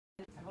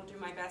will do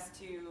my best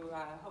to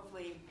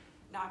hopefully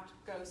not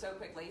go so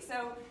quickly.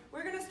 So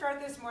we're going to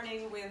start this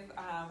morning with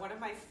one of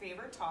my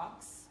favorite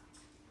talks.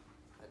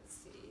 Let's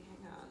see,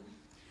 hang on.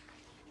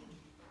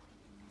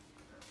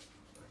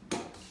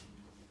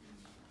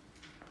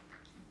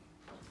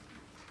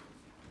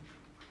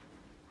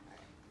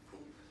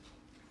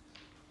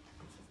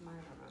 This is my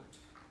remote.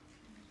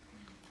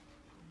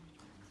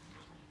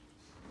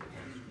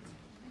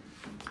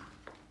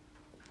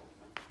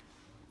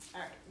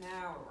 All right,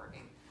 now we're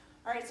working.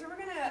 All right, so we're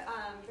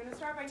gonna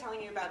start by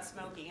telling you about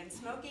Smokey. And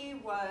Smokey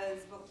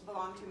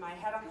belonged to my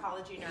head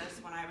oncology nurse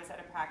when I was at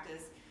a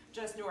practice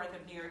just north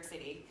of New York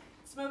City.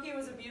 Smokey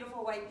was a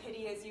beautiful white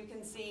pitty, as you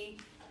can see,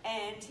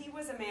 and he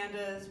was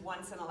Amanda's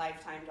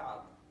once-in-a-lifetime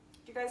dog.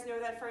 Do you guys know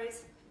that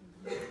phrase?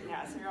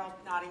 Yeah, so you're all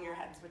nodding your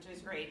heads, which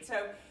is great.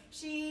 So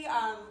she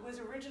was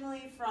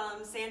originally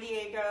from San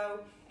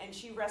Diego, and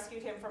she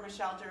rescued him from a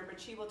shelter, but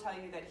she will tell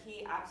you that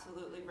he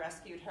absolutely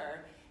rescued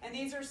her. And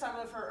these are some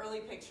of her early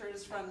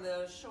pictures from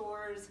the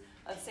shores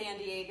of San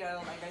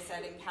Diego, like I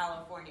said, in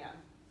California.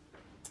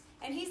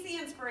 And he's the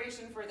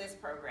inspiration for this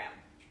program.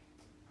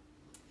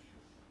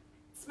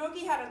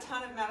 Smokey had a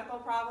ton of medical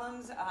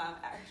problems.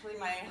 Actually,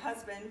 my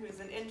husband, who's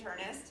an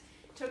internist,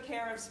 took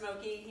care of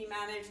Smokey. He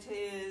managed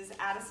his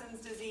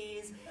Addison's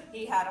disease.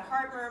 He had a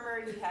heart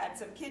murmur. He had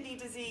some kidney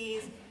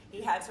disease.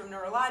 He had some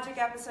neurologic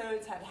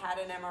episodes, had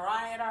an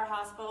MRI at our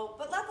hospital,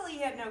 but luckily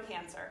he had no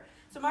cancer.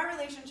 So my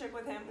relationship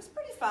with him was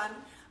pretty fun.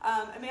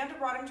 Amanda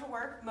brought him to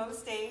work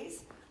most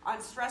days. On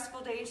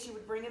stressful days, she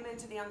would bring him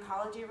into the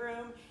oncology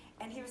room,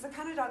 and he was the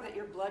kind of dog that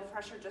your blood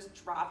pressure just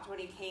dropped when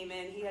he came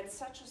in. He had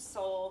such a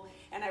soul,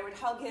 and I would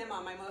hug him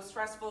on my most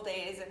stressful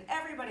days, and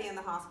everybody in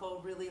the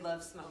hospital really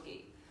loved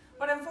Smokey.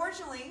 But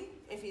unfortunately,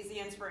 if he's the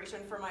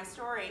inspiration for my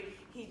story,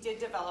 he did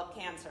develop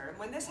cancer. And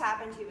when this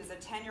happened, he was a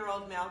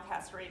 10-year-old male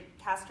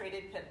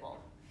castrated pit bull.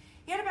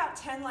 He had about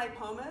 10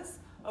 lipomas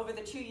over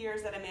the 2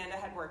 years that Amanda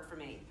had worked for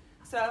me.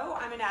 So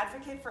I'm an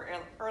advocate for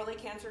early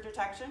cancer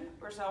detection,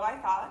 or so I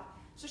thought.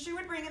 So she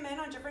would bring him in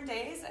on different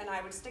days, and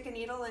I would stick a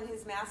needle in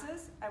his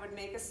masses. I would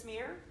make a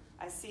smear.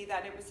 I see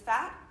that it was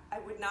fat. I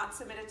would not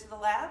submit it to the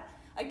lab.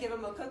 I'd give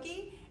him a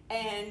cookie,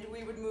 and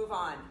we would move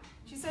on.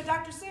 She said,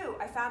 Dr. Sue,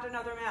 I found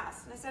another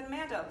mass. And I said,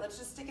 Amanda, let's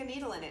just stick a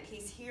needle in it.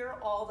 He's here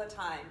all the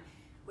time.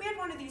 We had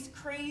one of these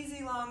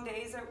crazy long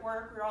days at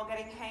work. We were all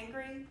getting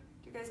hangry.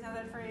 Do you guys know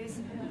that phrase?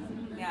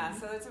 Yeah,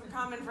 so it's a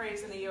common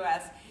phrase in the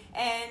U.S.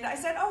 And I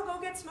said, oh, go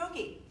get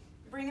Smokey.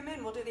 Bring him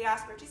in. We'll do the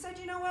aspirate. She said,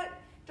 you know what?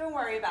 Don't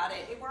worry about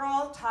it. We're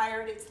all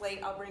tired. It's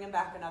late. I'll bring him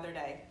back another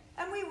day.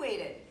 And we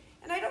waited.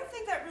 And I don't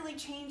think that really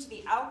changed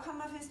the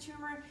outcome of his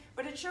tumor,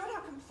 but it showed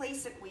how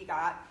complacent we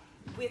got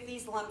with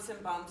these lumps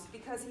and bumps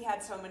because he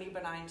had so many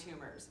benign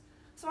tumors.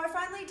 So I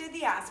finally did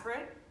the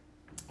aspirate,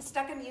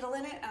 stuck a needle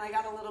in it, and I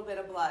got a little bit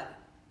of blood.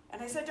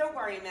 And I said, don't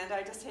worry, Amanda,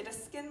 I just hit a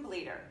skin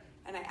bleeder.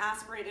 And I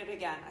aspirated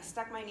again. I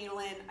stuck my needle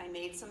in, I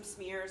made some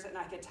smears, and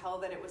I could tell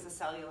that it was a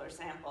cellular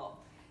sample.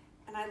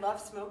 And I love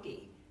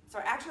Smokey. So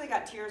I actually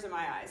got tears in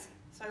my eyes.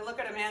 So I look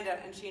at Amanda,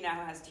 and she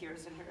now has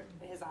tears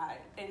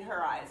in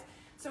her eyes.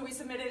 So we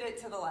submitted it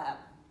to the lab.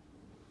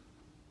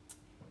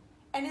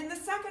 And in the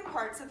second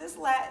part, so this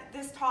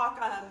talk,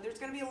 there's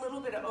going to be a little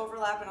bit of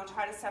overlap, and I'll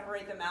try to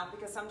separate them out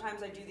because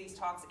sometimes I do these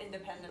talks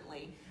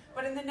independently.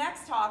 But in the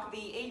next talk, the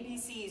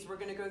ABCs, we're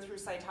going to go through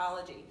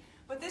cytology.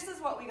 But this is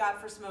what we got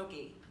for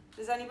Smokey.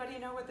 Does anybody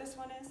know what this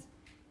one is?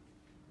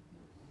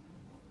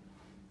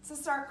 It's a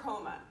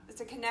sarcoma.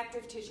 It's a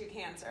connective tissue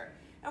cancer.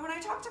 And when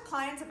I talk to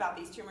clients about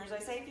these tumors, I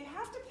say, if you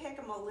have to pick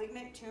a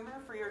malignant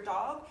tumor for your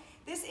dog,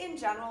 this in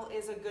general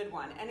is a good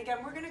one. And again,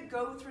 we're going to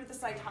go through the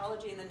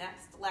cytology in the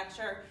next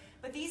lecture,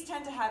 but these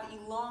tend to have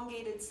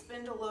elongated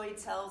spindeloid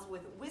cells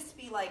with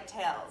wispy-like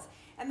tails.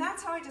 And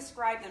that's how I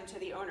describe them to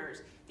the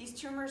owners. These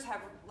tumors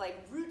have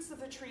like roots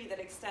of the tree that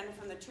extend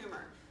from the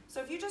tumor.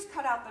 So if you just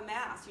cut out the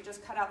mass, you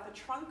just cut out the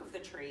trunk of the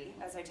tree,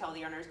 as I tell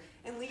the owners,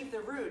 and leave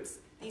the roots,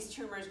 these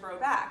tumors grow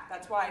back.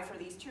 That's why for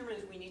these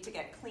tumors, we need to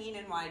get clean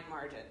and wide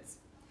margins.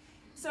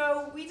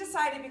 So we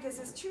decided, because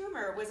his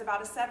tumor was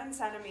about a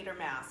 7-centimeter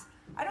mass.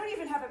 I don't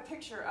even have a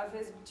picture of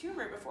his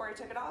tumor before I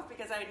took it off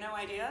because I had no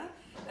idea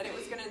that it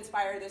was going to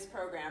inspire this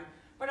program.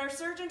 But our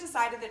surgeon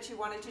decided that she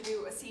wanted to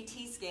do a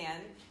CT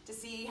scan to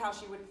see how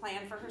she would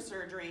plan for her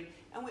surgery.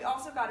 And we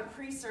also got a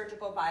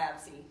pre-surgical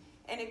biopsy.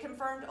 And it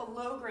confirmed a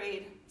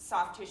low-grade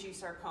soft tissue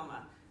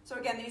sarcoma. So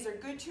again, these are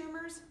good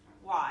tumors.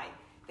 Why?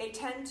 They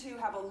tend to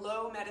have a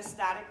low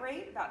metastatic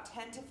rate, about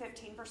 10 to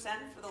 15%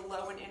 for the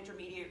low and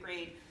intermediate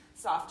grade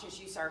soft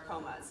tissue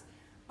sarcomas.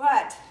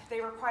 But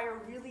they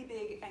require really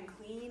big and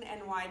clean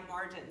and wide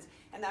margins,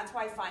 and that's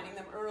why finding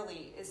them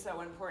early is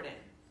so important.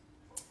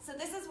 So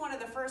this is one of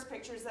the first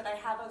pictures that I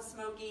have of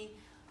Smokey,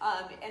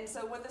 and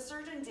so what the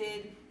surgeon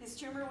did, his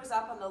tumor was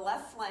up on the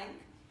left flank.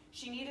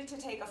 She needed to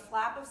take a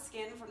flap of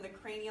skin from the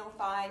cranial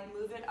thigh,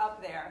 move it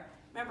up there.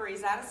 Remember,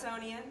 he's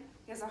Addisonian,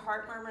 he has a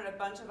heart murmur and a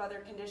bunch of other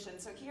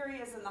conditions, so here he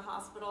is in the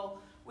hospital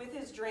with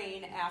his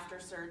drain after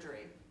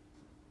surgery.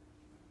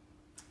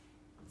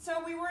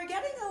 So we were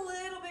getting a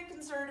little bit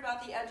concerned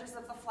about the edges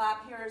of the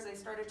flap here as they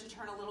started to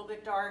turn a little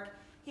bit dark.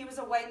 He was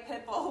a white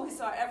pit bull. We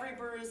saw every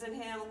bruise in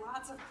him,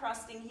 lots of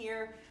crusting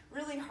here,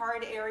 really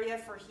hard area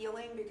for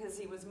healing because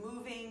he was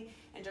moving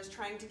and just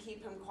trying to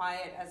keep him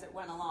quiet as it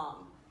went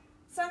along.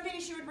 Some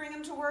days she would bring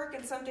him to work,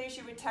 and some days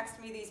she would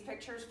text me these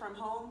pictures from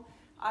home.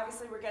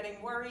 Obviously, we're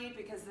getting worried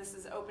because this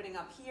is opening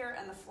up here,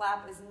 and the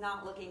flap is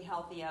not looking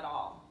healthy at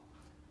all.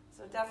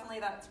 So definitely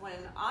that's when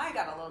I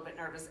got a little bit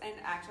nervous, and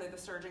actually the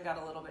surgeon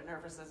got a little bit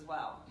nervous as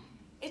well.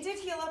 It did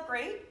heal up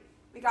great.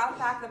 We got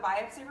back the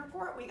biopsy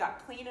report. We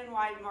got clean and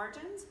wide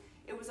margins.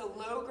 It was a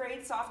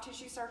low-grade soft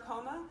tissue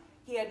sarcoma.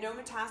 He had no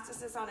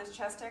metastasis on his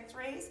chest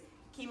x-rays.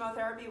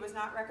 Chemotherapy was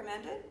not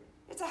recommended.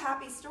 It's a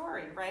happy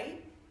story,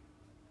 right?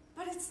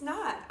 But it's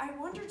not. I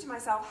wondered to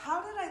myself,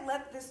 how did I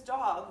let this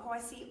dog, who I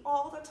see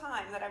all the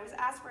time, that I was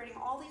aspirating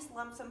all these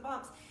lumps and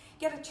bumps,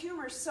 get a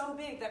tumor so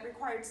big that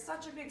required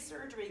such a big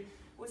surgery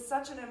with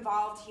such an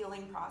involved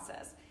healing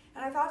process?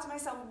 And I thought to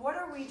myself, what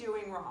are we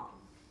doing wrong?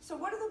 So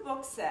what do the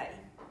books say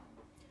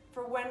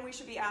for when we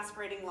should be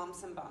aspirating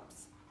lumps and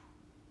bumps?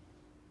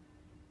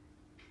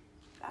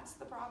 That's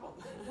the problem.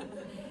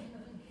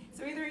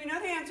 So either you know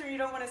the answer and you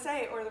don't want to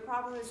say it, or the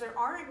problem is there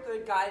aren't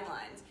good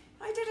guidelines.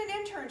 I did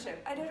an internship,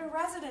 I did a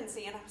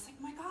residency, and I was like,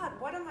 my God,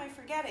 what am I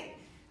forgetting?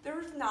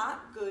 There's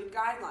not good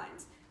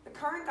guidelines. The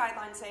current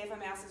guidelines say if a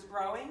mass is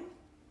growing,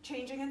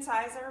 changing in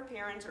size or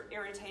appearance, or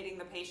irritating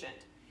the patient.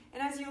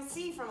 And as you'll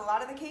see from a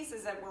lot of the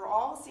cases that we're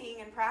all seeing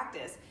in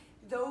practice,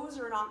 those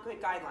are not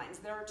good guidelines.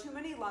 There are too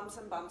many lumps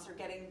and bumps are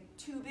getting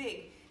too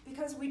big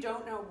because we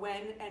don't know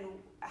when and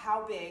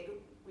how big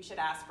we should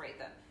aspirate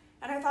them.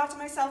 And I thought to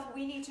myself,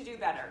 we need to do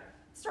better.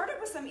 Started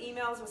with some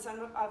emails with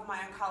some of my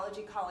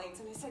oncology colleagues,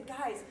 and I said,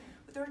 guys,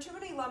 there are too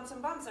many lumps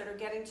and bumps that are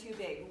getting too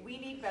big. We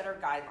need better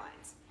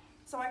guidelines.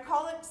 So I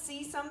call it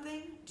see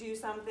something, do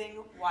something,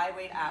 why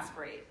wait,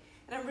 aspirate.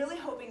 And I'm really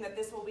hoping that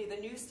this will be the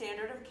new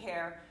standard of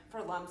care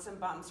for lumps and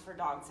bumps for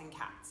dogs and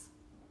cats.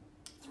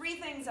 3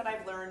 things that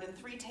I've learned and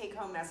 3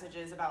 take-home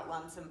messages about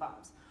lumps and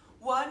bumps.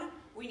 1,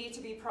 we need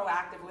to be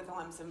proactive with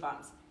lumps and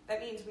bumps.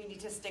 That means we need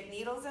to stick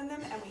needles in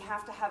them, and we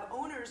have to have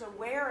owners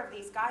aware of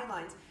these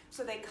guidelines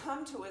so they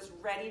come to us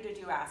ready to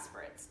do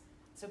aspirates.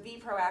 So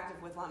be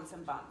proactive with lumps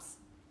and bumps.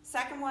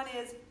 Second one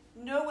is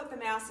know what the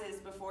mass is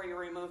before you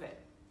remove it.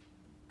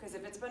 Because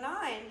if it's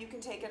benign, you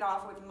can take it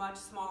off with much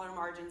smaller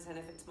margins than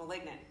if it's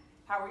malignant.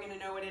 How are we going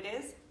to know what it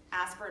is?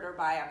 Aspirate or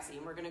biopsy,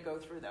 and we're going to go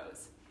through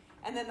those.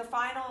 And then the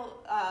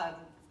final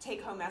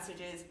take-home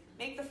message is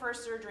make the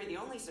first surgery the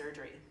only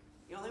surgery.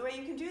 The only way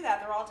you can do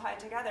that, they're all tied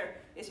together,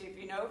 is if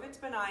you know if it's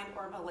benign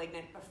or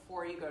malignant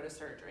before you go to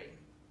surgery.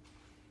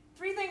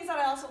 3 things that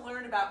I also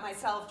learned about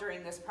myself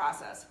during this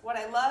process: what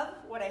I love,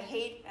 what I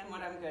hate, and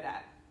what I'm good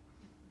at.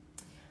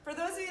 For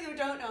those of you who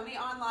don't know me,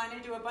 online I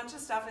do a bunch of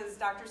stuff as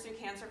Dr. Sue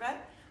Cancer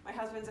Vet. My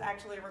husband's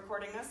actually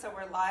recording this, so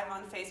we're live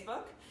on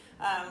Facebook,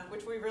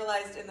 which we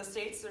realized in the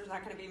States there's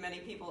not going to be many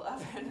people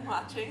up and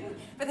watching,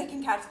 but they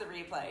can catch the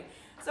replay.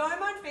 So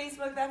I'm on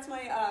Facebook. That's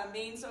my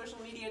main social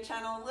media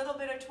channel. A little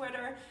bit of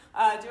Twitter,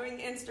 doing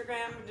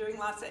Instagram, doing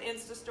lots of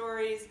Insta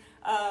stories.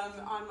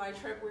 On my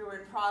trip, we were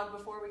in Prague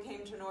before we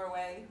came to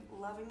Norway.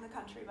 Loving the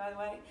country, by the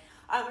way.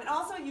 And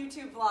also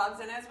YouTube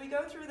vlogs. And as we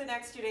go through the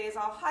next few days,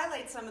 I'll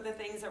highlight some of the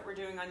things that we're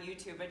doing on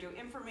YouTube. I do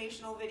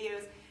informational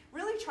videos,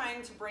 really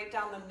trying to break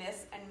down the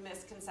myths and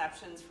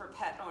misconceptions for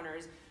pet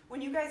owners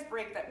when you guys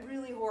break that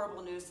really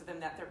horrible news to them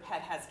that their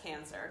pet has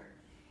cancer.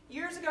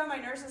 Years ago, my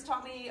nurses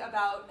taught me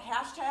about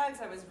hashtags.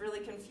 I was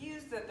really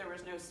confused that there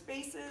was no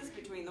spaces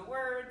between the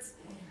words.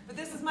 But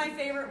this is my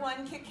favorite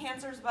one, kick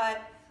cancer's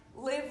butt,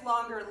 live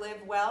longer,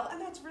 live well. And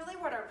that's really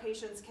what our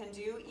patients can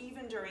do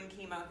even during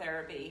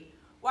chemotherapy.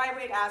 Why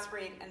wait,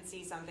 aspirate, and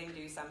see something,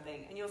 do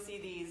something. And you'll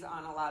see these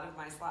on a lot of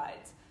my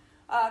slides.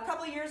 A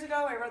couple years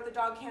ago, I wrote the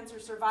Dog Cancer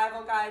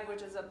Survival Guide,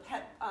 which is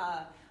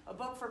a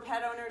book for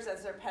pet owners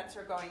as their pets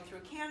are going through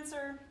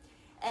cancer.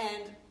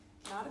 And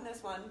not in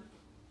this one.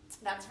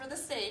 That's for the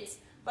States,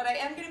 but I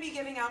am going to be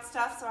giving out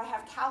stuff, so I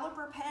have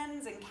caliper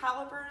pens and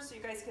calipers so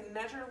you guys can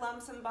measure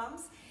lumps and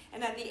bumps.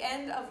 And at the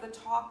end of the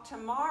talk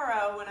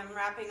tomorrow, when I'm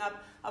wrapping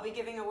up, I'll be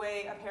giving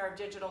away a pair of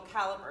digital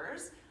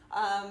calipers.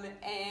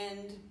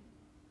 And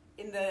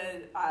in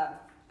the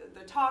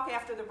talk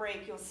after the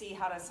break, you'll see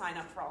how to sign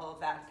up for all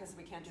of that, because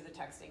we can't do the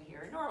texting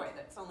here in Norway.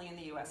 That's only in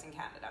the US and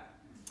Canada.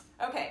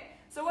 Okay,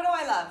 so what do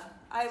I love?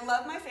 I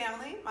love my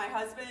family, my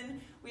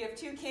husband. We have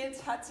 2 kids,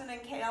 Hudson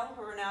and Kale,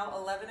 who are now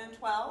 11 and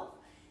 12.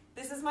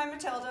 This is my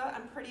Matilda.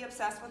 I'm pretty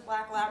obsessed with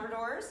black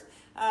Labradors.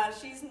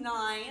 She's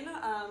 9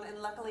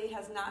 and luckily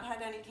has not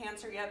had any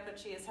cancer yet, but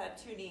she has had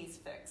 2 knees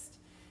fixed.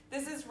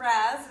 This is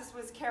Raz. This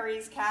was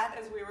Carrie's cat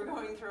as we were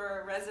going through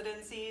our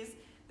residencies.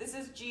 This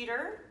is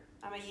Jeter.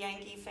 I'm a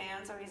Yankee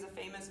fan, so he's a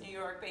famous New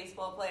York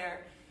baseball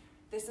player.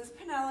 This is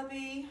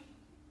Penelope,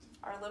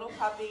 our little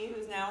puppy,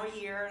 who's now a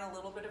year and a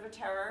little bit of a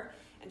terror.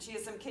 And she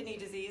has some kidney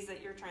disease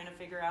that you're trying to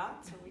figure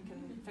out, so we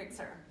can fix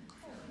her.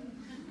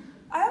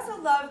 I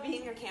also love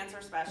being a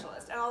cancer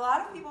specialist, and a lot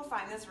of people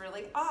find this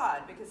really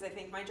odd because they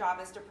think my job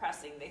is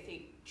depressing. They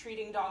think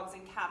treating dogs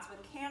and cats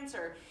with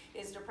cancer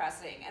is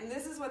depressing, and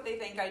this is what they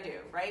think I do,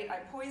 right? I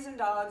poison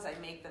dogs, I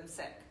make them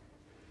sick.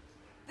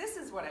 this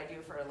is what I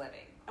do for a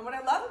living. And what I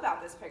love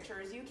about this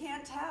picture is you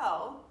can't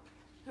tell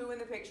who in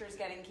the picture is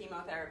getting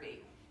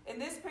chemotherapy. In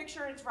this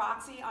picture, it's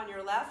Roxy on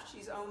your left.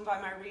 She's owned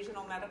by my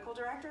regional medical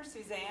director,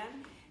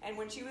 Suzanne. And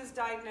when she was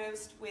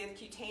diagnosed with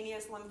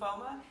cutaneous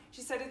lymphoma,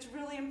 she said, it's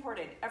really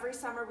important. Every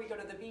summer we go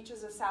to the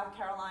beaches of South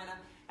Carolina,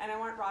 and I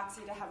want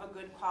Roxy to have a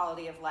good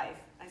quality of life.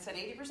 I said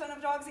 80%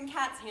 of dogs and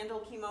cats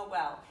handle chemo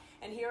well.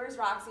 And here is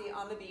Roxy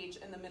on the beach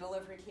in the middle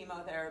of her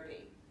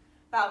chemotherapy.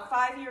 About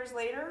 5 years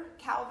later,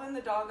 Calvin,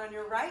 the dog on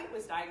your right,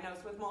 was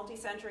diagnosed with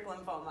multicentric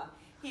lymphoma.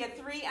 He had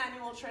 3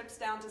 annual trips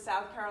down to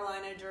South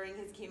Carolina during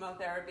his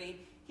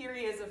chemotherapy. Here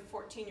he is, a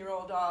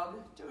 14-year-old dog,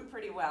 doing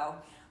pretty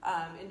well,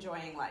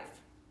 enjoying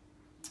life.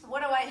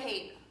 What do I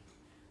hate?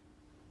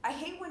 I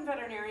hate when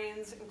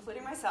veterinarians,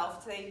 including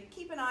myself, say,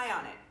 keep an eye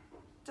on it.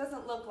 It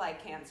doesn't look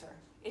like cancer.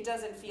 It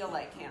doesn't feel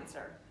like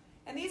cancer.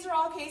 And these are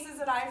all cases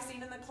that I've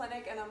seen in the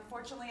clinic, and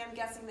unfortunately I'm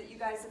guessing that you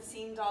guys have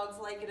seen dogs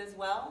like it as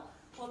well.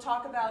 We'll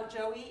talk about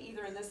Joey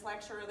either in this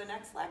lecture or the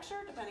next lecture,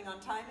 depending on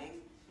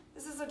timing.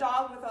 This is a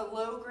dog with a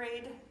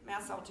low-grade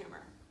mast cell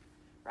tumor,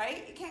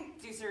 right? You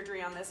can't do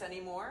surgery on this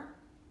anymore.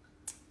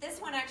 This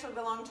one actually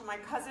belonged to my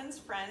cousin's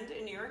friend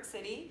in New York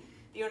City.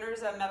 The owner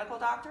is a medical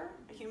doctor,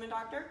 a human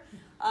doctor.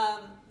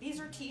 These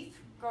are teeth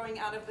growing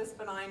out of this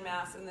benign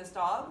mass in this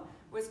dog,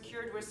 was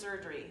cured with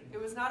surgery.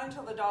 It was not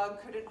until the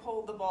dog couldn't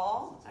hold the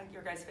ball,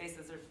 your guys'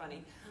 faces are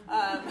funny,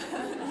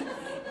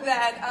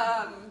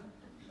 that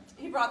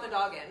he brought the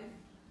dog in.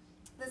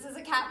 This is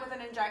a cat with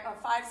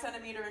a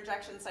 5-centimeter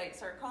injection site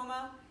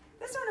sarcoma.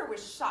 This owner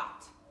was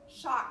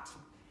shocked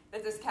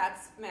that this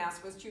cat's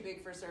mass was too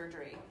big for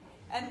surgery.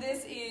 And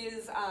this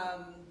is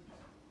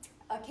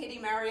a kitty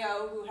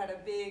Mario who had a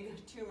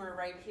big tumor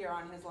right here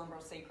on his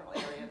lumbosacral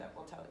area that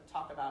we'll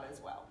talk about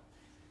as well.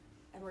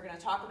 And we're going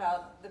to talk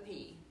about the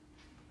pee.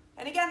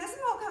 And again, this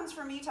all comes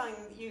from me telling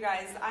you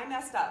guys I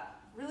messed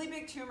up. Really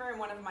big tumor in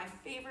one of my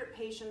favorite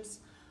patients,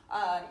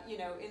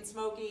 in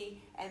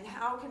Smoky, and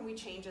how can we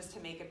change this to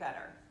make it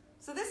better?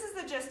 So this is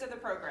the gist of the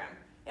program.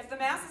 If the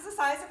mass is the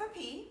size of a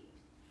pea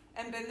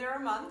and been there a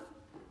month,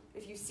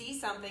 if you see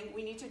something,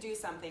 we need to do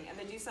something. And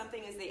the do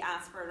something is the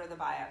aspirate or the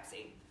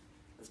biopsy.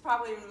 This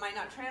probably might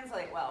not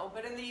translate well,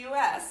 but in the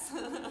US,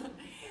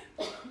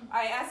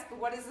 I ask,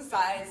 what is the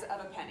size of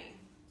a penny?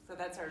 So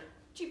that's our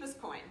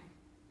cheapest coin.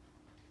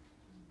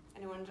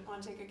 Anyone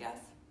want to take a guess?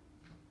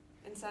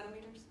 In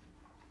centimeters?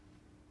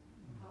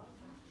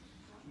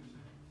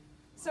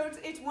 So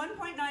it's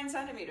 1.9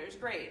 centimeters,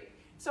 great.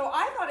 So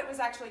I thought it was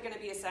actually going to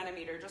be a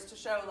centimeter, just to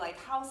show like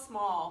how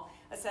small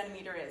a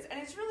centimeter is. And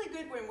it's really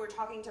good when we're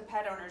talking to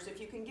pet owners if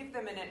you can give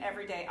them an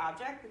everyday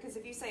object, because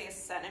if you say a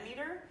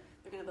centimeter,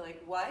 they're going to be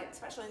like, what?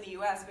 Especially in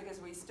the US, because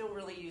we still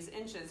really use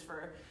inches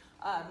for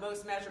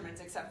most measurements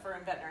except for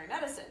in veterinary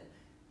medicine.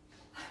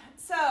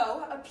 So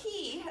a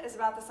pea is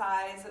about the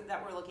size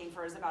that we're looking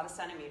for, is about a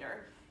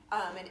centimeter.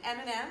 An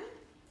M&M,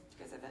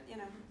 because of it,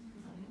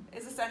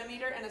 is a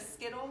centimeter, and a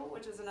Skittle,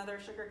 which is another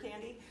sugar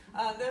candy,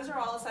 those are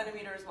all a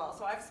centimeter as well.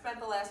 So I've spent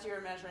the last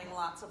year measuring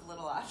lots of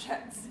little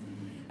objects.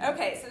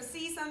 Okay, so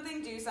see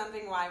something, do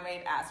something, why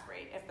wait,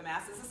 aspirate. If the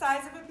mass is the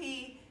size of a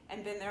pea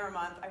and been there a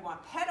month, I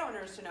want pet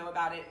owners to know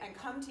about it and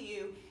come to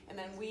you, and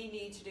then we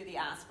need to do the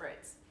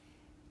aspirates.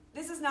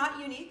 This is not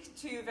unique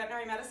to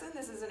veterinary medicine.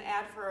 This is an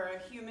ad for a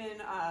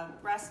human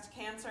breast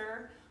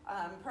cancer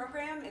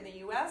program in the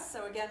US.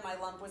 So again, my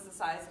lump was the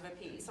size of a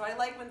pea. So I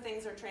like when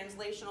things are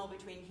translational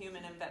between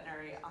human and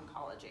veterinary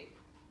oncology.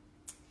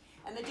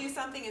 And the do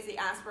something is the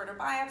aspirate or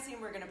biopsy,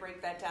 and we're going to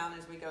break that down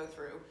as we go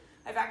through.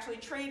 I've actually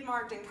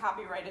trademarked and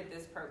copyrighted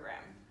this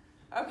program.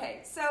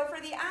 Okay, so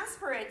for the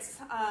aspirates,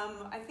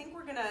 I think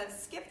we're going to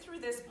skip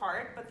through this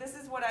part, but this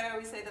is what I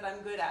always say that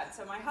I'm good at.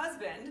 So my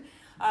husband,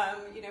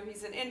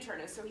 he's an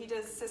internist, so he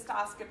does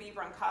cystoscopy,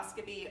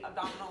 bronchoscopy,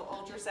 abdominal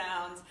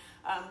ultrasounds,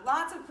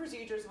 lots of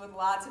procedures with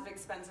lots of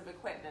expensive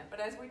equipment.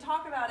 But as we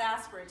talk about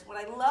aspirates, what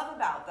I love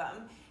about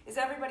them is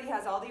everybody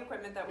has all the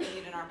equipment that we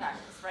need in our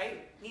practice,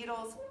 right?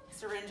 Needles,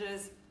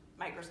 syringes,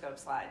 microscope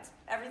slides,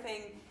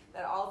 everything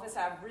that all of us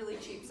have, really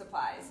cheap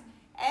supplies.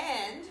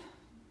 And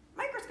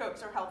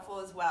microscopes are helpful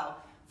as well.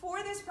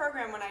 For this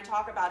program, when I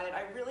talk about it,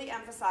 I really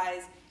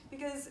emphasize,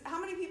 because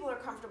how many people are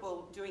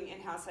comfortable doing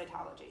in-house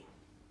cytology?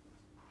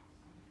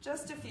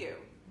 Just a few.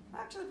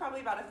 Actually,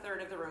 probably about a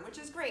third of the room, which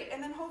is great.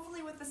 And then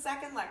hopefully with the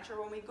second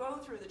lecture, when we go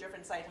through the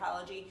different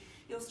cytology,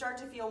 you'll start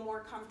to feel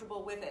more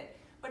comfortable with it.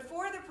 But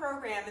for the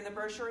program and the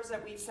brochures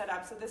that we've set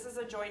up, so this is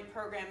a joint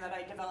program that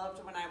I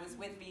developed when I was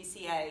with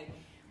VCA,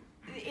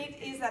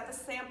 it is that the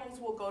samples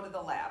will go to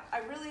the lab. I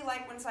really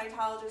like when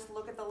cytologists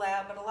look at the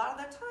lab, but a lot of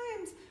the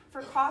times,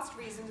 for cost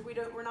reasons,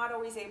 we're not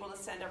always able to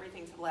send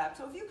everything to the lab.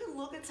 So if you can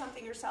look at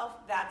something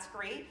yourself, that's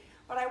great.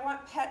 But I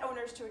want pet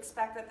owners to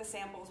expect that the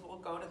samples will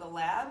go to the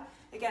lab.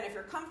 Again, if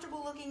you're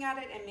comfortable looking at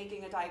it and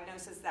making a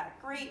diagnosis,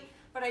 that's great.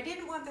 But I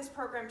didn't want this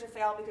program to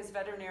fail because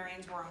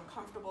veterinarians were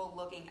uncomfortable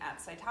looking at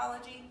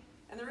cytology.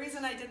 And the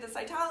reason I did the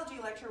cytology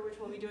lecture, which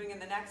we'll be doing in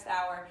the next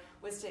hour,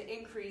 was to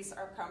increase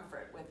our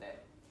comfort with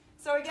it.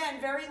 So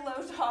again, very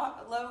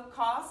low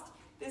cost.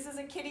 This is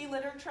a kitty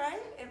litter tray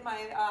in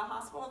my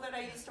hospital that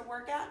I used to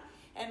work at.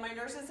 And my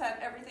nurses have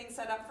everything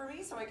set up for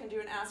me so I can do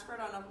an aspirate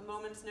on a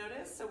moment's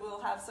notice. So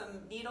we'll have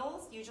some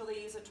needles,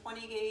 usually use a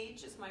 20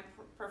 gauge is my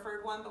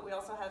preferred one, but we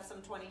also have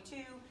some 22.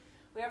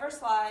 We have our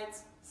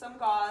slides, some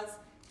gauze.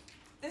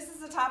 This is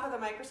the top of the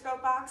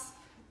microscope box.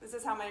 This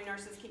is how my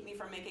nurses keep me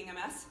from making a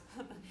mess.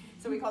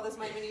 So we call this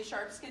my mini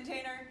sharps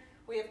container.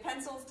 We have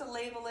pencils to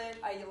label it.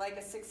 I like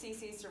a 6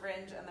 cc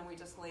syringe, and then we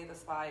just lay the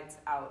slides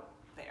out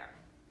there.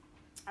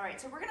 All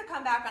right, so we're going to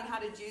come back on how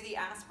to do the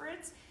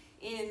aspirates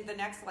in the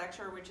next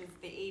lecture, which is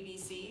the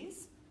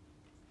ABCs.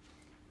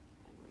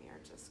 And we are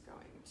just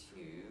going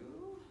to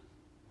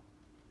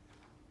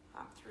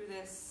hop through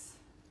this,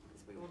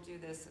 because we will do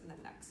this in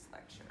the next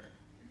lecture.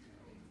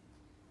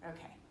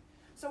 Okay,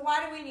 so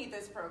why do we need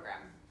this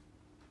program?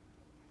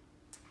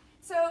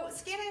 So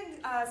skin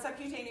and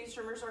subcutaneous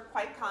tumors are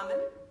quite common.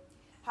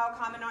 How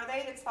common are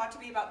they? It's thought to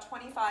be about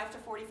 25 to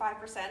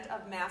 45%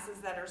 of masses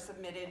that are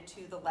submitted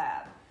to the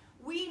lab.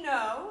 We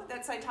know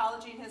that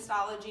cytology and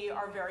histology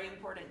are very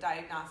important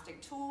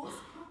diagnostic tools.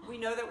 We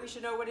know that we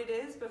should know what it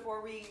is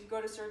before we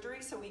go to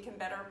surgery so we can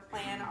better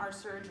plan our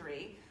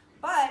surgery.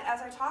 But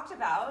as I talked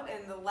about,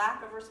 and the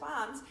lack of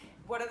response,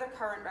 what are the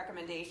current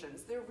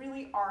recommendations? There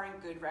really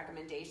aren't good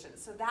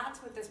recommendations. So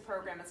that's what this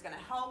program is going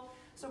to help.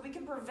 So we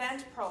can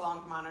prevent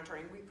prolonged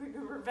monitoring. We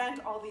can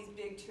prevent all these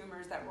big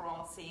tumors that we're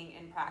all seeing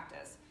in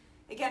practice.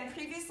 Again,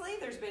 previously,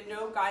 there's been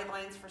no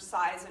guidelines for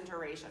size and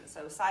duration.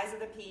 So size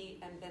of the P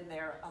and been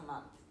there a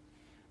month.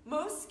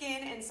 Most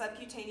skin and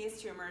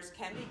subcutaneous tumors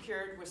can be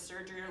cured with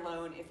surgery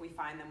alone if we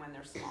find them when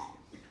they're small.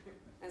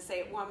 And say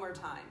it one more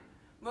time.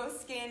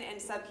 Most skin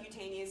and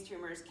subcutaneous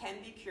tumors can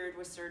be cured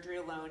with surgery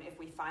alone if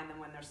we find them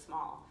when they're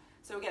small.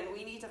 So again,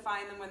 we need to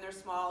find them when they're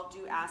small,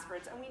 do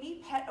aspirates, and we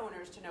need pet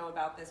owners to know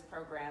about this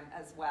program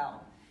as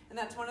well. And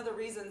that's one of the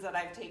reasons that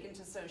I've taken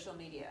to social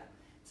media.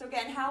 So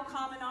again, how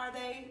common are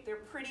they? They're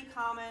pretty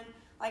common.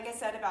 Like I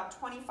said, about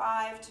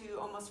 25 to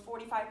almost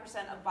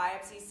 45% of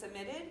biopsies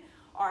submitted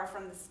are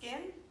from the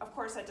skin. Of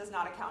course, that does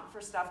not account for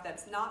stuff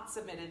that's not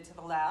submitted to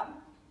the lab,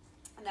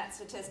 and that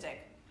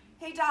statistic.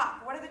 Hey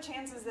doc, what are the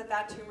chances that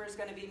that tumor is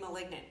going to be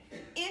malignant?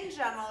 In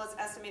general, it's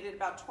estimated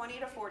about 20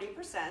 to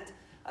 40%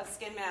 of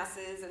skin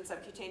masses and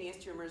subcutaneous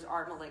tumors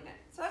are malignant.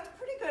 So that's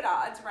pretty good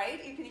odds,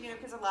 right? You can,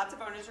 because lots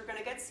of owners are going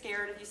to get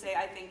scared if you say,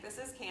 I think this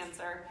is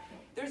cancer.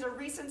 There's a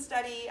recent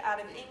study out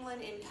of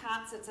England in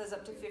cats that says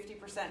up to 50%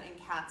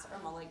 in cats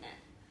are malignant.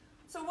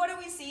 So what do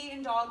we see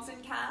in dogs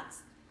and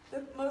cats?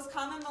 The most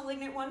common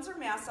malignant ones are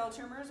mast cell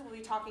tumors. We'll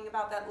be talking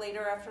about that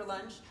later after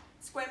lunch.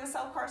 Squamous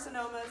cell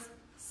carcinomas,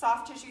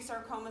 soft tissue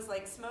sarcomas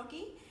like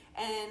Smokey,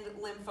 and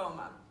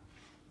lymphoma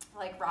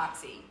like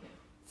Roxy.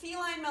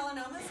 Feline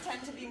melanomas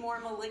tend to be more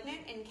malignant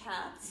in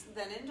cats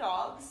than in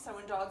dogs. So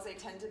in dogs, they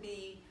tend to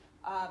be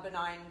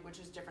benign, which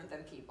is different than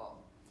people.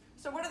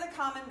 So what are the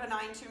common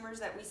benign tumors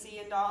that we see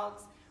in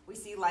dogs? We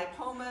see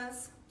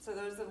lipomas. So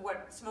those are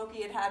what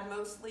Smokey had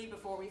mostly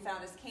before we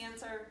found his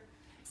cancer.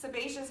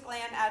 Sebaceous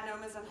gland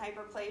adenomas and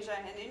hyperplasia.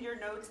 And in your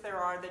notes, there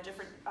are the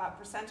different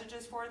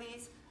percentages for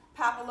these.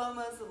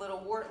 Papillomas, the little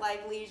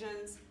wart-like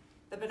lesions.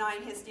 The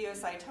benign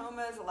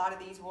histiocytomas. A lot of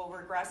these will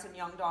regress in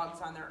young dogs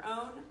on their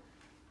own.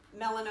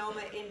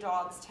 Melanoma in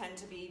dogs tend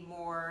to be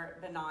more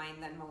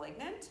benign than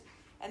malignant.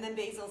 And then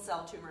basal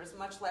cell tumors,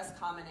 much less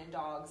common in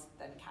dogs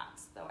than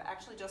cats. Though I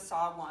actually just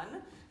saw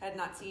one, I had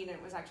not seen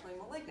it was actually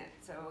malignant.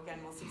 So again,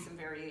 we'll see some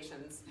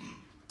variations.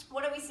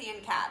 What do we see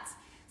in cats?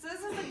 So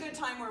this is a good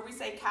time where we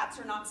say cats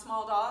are not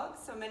small dogs.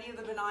 So many of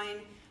the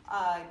benign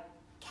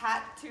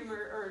cat tumor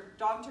or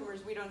dog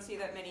tumors, we don't see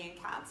that many in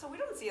cats. So we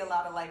don't see a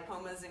lot of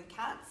lipomas in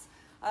cats.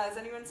 Has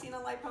anyone seen a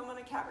lipoma in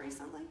a cat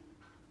recently?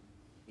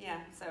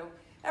 Yeah, so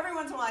every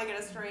once in a while I get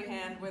a stray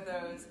hand with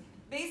those.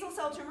 Basal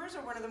cell tumors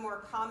are one of the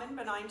more common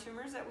benign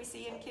tumors that we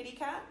see in kitty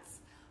cats.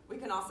 We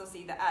can also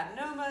see the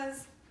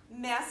adenomas.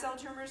 Mast cell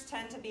tumors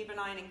tend to be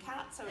benign in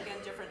cats, so again,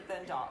 different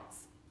than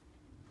dogs.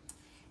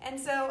 And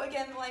so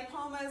again, the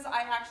lipomas,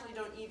 I actually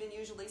don't even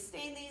usually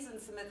stain these and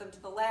submit them to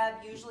the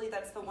lab. Usually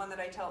that's the one that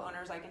I tell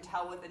owners I can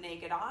tell with the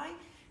naked eye,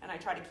 and I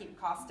try to keep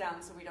costs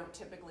down so we don't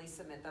typically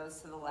submit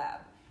those to the lab.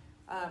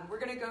 We're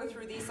going to go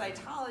through the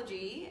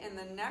cytology in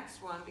the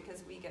next one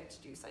because we get to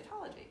do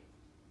cytology.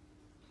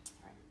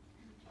 All right.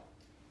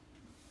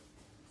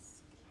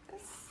 Skip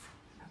this.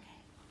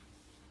 Okay.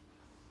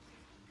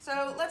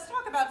 So let's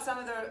talk about some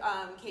of the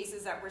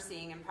cases that we're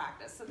seeing in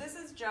practice. So this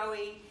is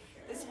Joey.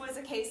 This was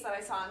a case that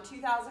I saw in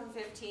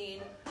 2015.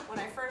 When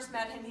I first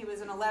met him, he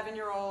was an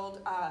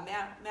 11-year-old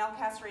male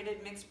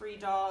castrated mixed breed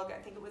dog.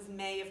 I think it was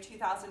May of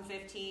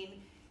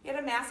 2015. He had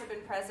a mass that had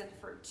been present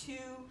for 2+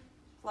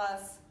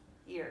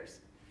 years.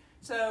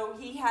 So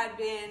he had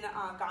been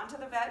gone to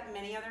the vet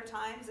many other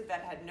times. The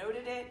vet had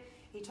noted it.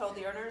 He told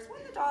the owners,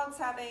 when the dog's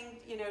having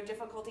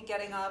difficulty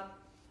getting up,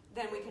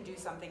 then we can do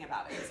something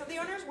about it. So the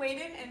owners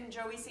waited, and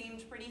Joey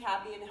seemed pretty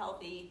happy and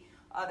healthy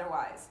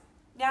otherwise.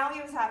 Now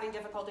he was having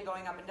difficulty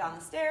going up and down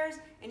the stairs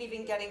and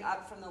even getting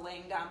up from the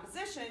laying down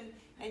position,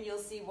 and you'll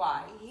see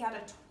why. He had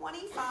a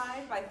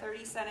 25 by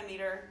 30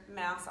 centimeter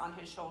mass on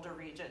his shoulder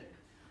region.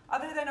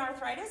 Other than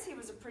arthritis, he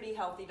was a pretty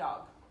healthy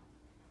dog.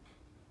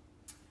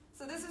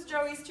 So this is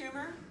Joey's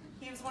tumor.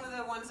 He was one of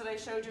the ones that I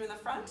showed you in the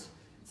front.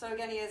 So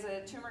again, he has a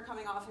tumor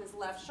coming off his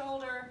left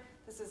shoulder.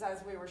 This is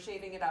as we were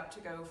shaving it up to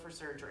go for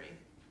surgery.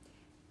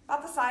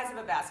 About the size of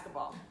a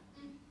basketball.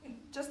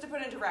 Just to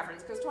put into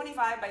reference, because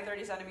 25 by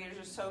 30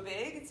 centimeters is so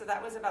big, so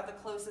that was about the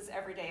closest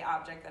everyday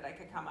object that I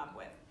could come up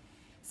with.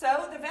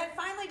 So the vet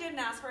finally did an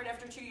aspirate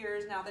after 2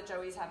 years, now that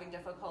Joey's having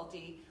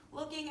difficulty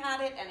looking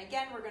at it. And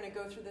again, we're going to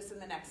go through this in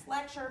the next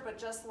lecture, but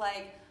just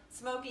like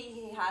Smokey,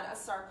 he had a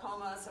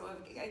sarcoma. So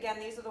again,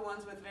 these are the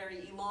ones with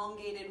very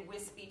elongated,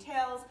 wispy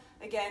tails,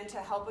 again, to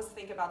help us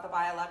think about the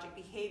biologic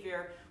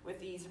behavior with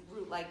these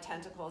root-like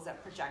tentacles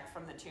that project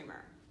from the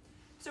tumor.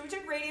 So we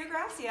took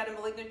radiographs. He had a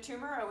malignant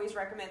tumor. I always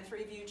recommend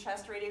 3-view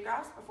chest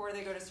radiographs before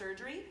they go to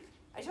surgery.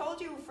 I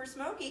told you for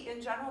Smokey, in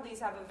general,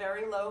 these have a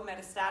very low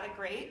metastatic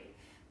rate.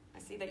 I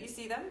see that you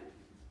see them.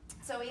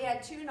 So he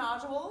had 2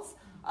 nodules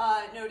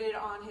noted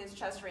on his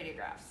chest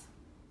radiographs.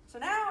 So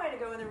now I had to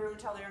go in the room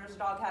and tell the owners the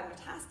dog had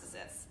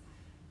metastasis.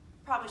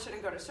 Probably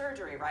shouldn't go to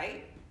surgery,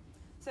 right?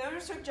 So the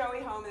owners took Joey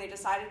home and they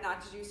decided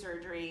not to do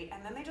surgery,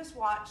 and then they just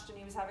watched and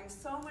he was having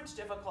so much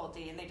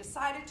difficulty and they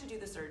decided to do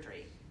the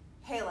surgery.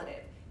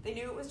 Palliative. They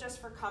knew it was just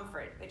for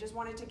comfort. They just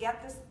wanted to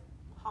get this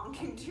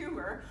honking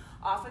tumor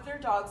off of their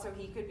dog so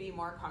he could be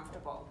more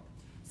comfortable.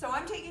 So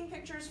I'm taking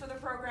pictures for the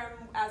program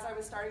as I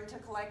was starting to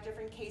collect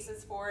different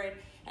cases for it.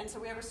 And so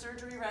we have a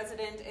surgery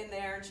resident in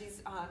there, and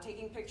she's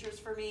taking pictures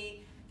for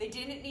me. They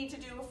didn't need to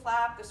do a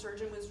flap. The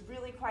surgeon was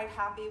really quite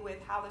happy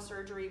with how the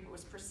surgery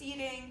was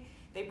proceeding.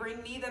 They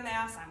bring me the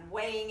mass. I'm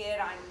weighing it.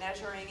 I'm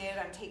measuring it.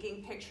 I'm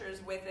taking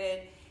pictures with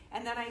it.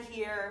 And then I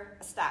hear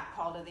a stat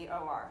call to the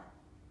OR.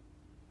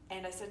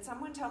 And I said,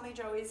 someone tell me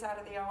Joey's out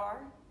of the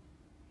OR?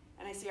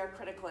 And I see our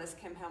criticalist,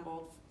 Kim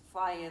Hembold,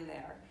 fly in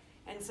there.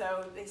 And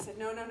so they said,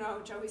 no,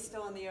 Joey's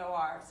still in the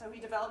OR. So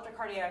he developed a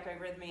cardiac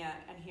arrhythmia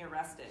and he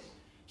arrested.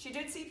 She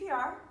did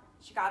CPR,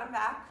 she got him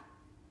back,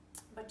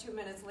 but 2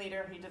 minutes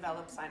later he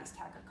developed sinus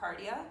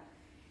tachycardia.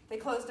 They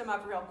closed him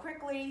up real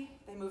quickly.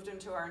 They moved him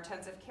to our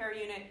intensive care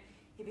unit.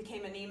 He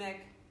became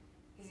anemic.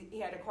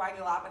 He had a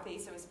coagulopathy,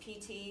 so his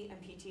PT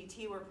and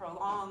PTT were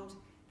prolonged.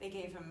 They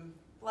gave him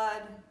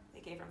blood,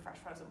 they gave him fresh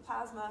frozen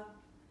plasma,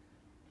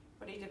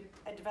 but he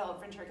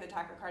developed ventricular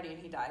tachycardia and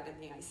he died in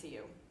the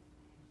ICU.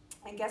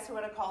 And guess who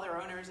had to call their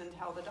owners and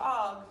tell the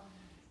dog,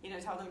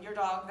 tell them your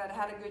dog that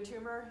had a good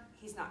tumor,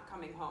 he's not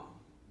coming home.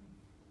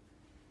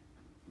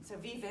 So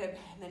VVIP,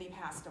 and then he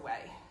passed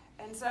away.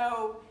 And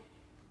so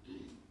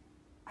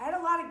I had a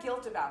lot of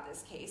guilt about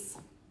this case.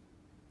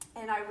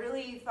 And I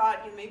really thought,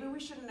 maybe we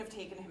shouldn't have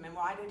taken him, and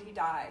why did he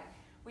die?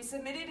 We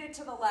submitted it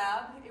to the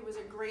lab. It was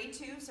a grade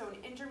 2, so an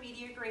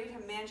intermediate grade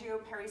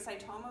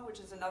hemangiopericytoma, which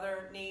is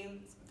another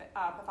name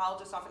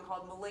pathologists often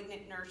called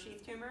malignant nerve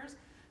sheath tumors.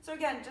 So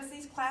again, just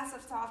these class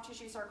of soft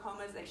tissue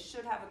sarcomas, they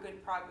should have a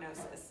good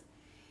prognosis.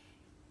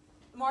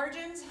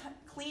 Margins,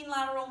 clean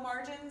lateral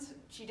margins.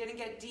 She didn't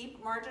get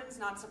deep margins,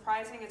 not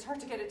surprising. It's hard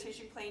to get a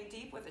tissue plane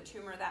deep with a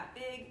tumor that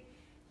big.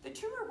 The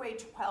tumor weighed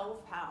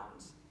 12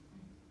 pounds.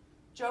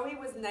 Joey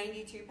was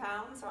 92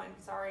 pounds, so I'm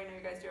sorry, I know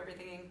you guys do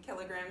everything in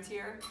kilograms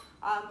here,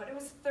 but it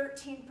was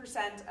 13%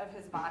 of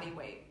his body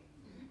weight.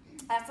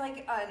 That's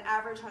like an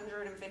average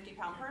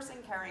 150-pound person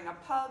carrying a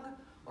pug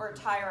or a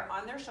tire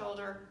on their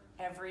shoulder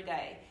every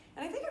day.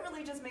 And I think it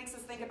really just makes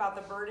us think about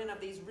the burden of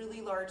these really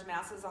large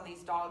masses on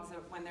these dogs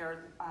when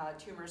their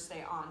tumors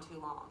stay on too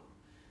long.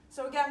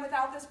 So again,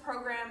 without this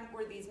program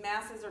where these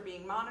masses are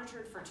being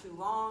monitored for too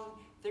long,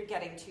 they're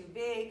getting too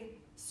big,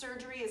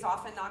 surgery is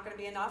often not going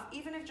to be enough.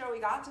 Even if Joey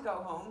got to go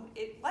home,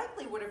 it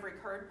likely would have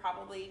recurred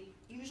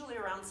usually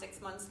around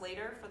 6 months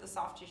later for the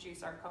soft tissue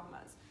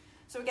sarcomas.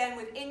 So again,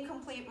 with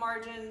incomplete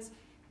margins,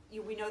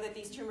 we know that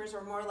these tumors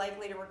are more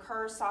likely to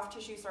recur. Soft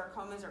tissue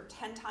sarcomas are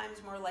 10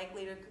 times more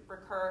likely to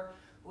recur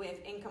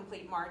with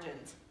incomplete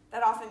margins.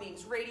 That often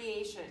means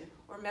radiation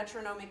or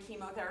metronomic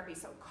chemotherapy,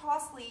 so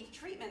costly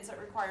treatments that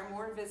require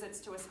more visits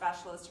to a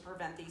specialist to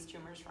prevent these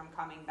tumors from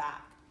coming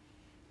back.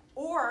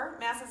 Or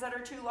masses that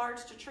are too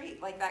large to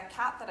treat, like that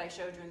cat that I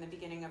showed you in the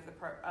beginning of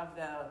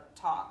the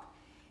talk.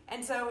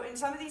 And so in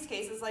some of these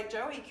cases, like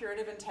Joey,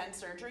 curative intent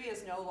surgery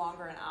is no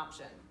longer an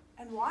option.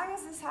 And why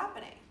is this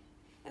happening?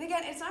 And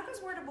again, it's not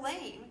because we're to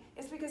blame,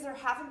 it's because there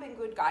haven't been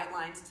good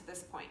guidelines to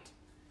this point.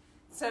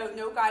 So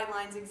no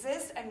guidelines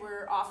exist, and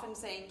we're often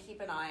saying keep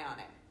an eye on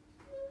it.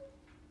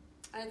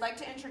 I'd like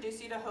to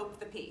introduce you to Hope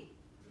the Pea.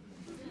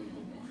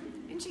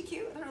 Isn't she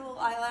cute with her little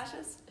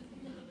eyelashes?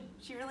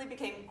 She really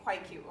became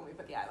quite cute when we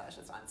put the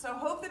eyelashes on. So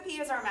Hope the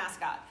Pea is our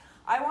mascot.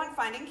 I want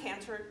Finding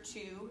Cancer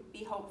to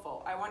be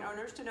hopeful. I want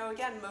owners to know,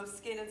 again, most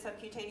skin and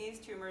subcutaneous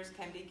tumors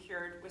can be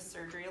cured with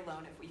surgery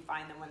alone if we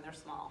find them when they're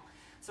small.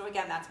 So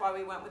again, that's why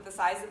we went with the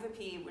size of the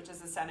pea, which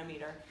is a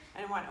centimeter.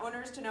 And I want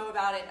owners to know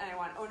about it, and I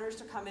want owners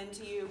to come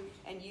into you,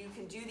 and you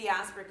can do the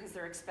aspirate because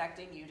they're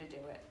expecting you to do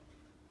it.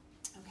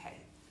 Okay,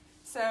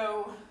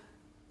 so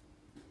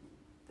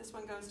this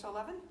one goes to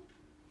 11?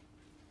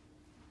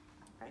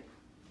 Right?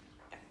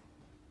 Yeah,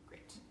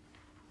 great.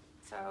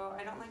 So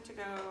I don't like to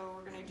go,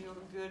 we're going to do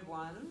a good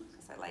one,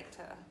 because I like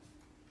to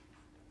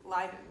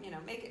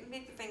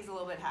make things a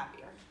little bit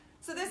happier.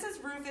 So this is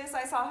Rufus.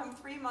 I saw him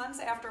 3 months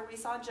after we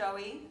saw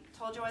Joey.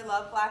 Told you I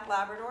love black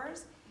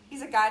Labradors.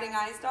 He's a guiding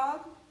eyes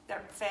dog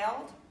that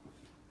failed,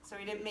 so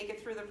he didn't make it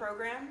through the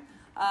program.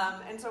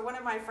 And so one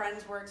of my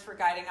friends works for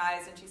Guiding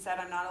Eyes, and she said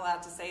I'm not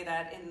allowed to say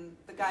that. In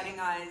the Guiding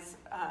Eyes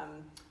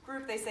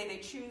group, they say they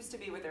choose to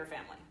be with their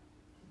family.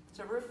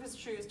 So Rufus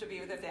chose to be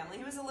with their family.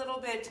 He was a little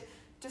bit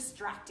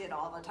distracted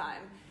all the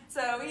time.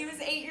 So he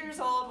was 8 years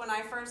old when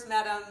I first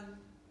met him,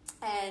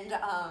 and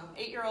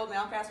 8-year-old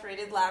male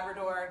castrated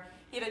Labrador.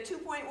 He had a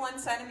 2.1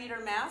 centimeter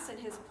mass in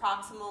his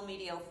proximal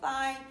medial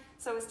thigh.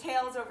 So his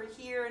tail is over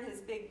here, and his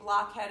big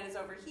block head is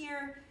over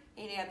here.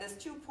 And he had this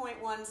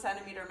 2.1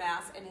 centimeter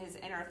mass in his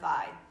inner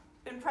thigh.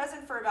 Been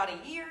present for about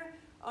a year.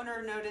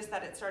 Owner noticed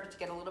that it started to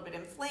get a little bit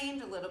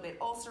inflamed, a little bit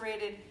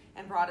ulcerated,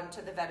 and brought him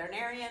to the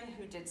veterinarian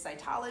who did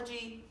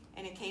cytology,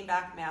 and it came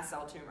back mast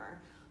cell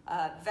tumor.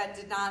 Vet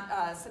did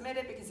not submit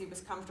it because he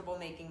was comfortable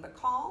making the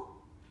call.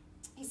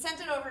 He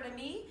sent it over to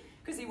me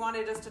because he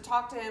wanted us to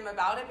talk to him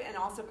about it, and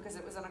also because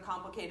it was in a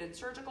complicated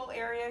surgical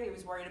area. He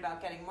was worried about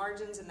getting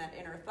margins in that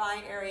inner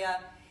thigh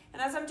area.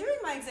 And as I'm doing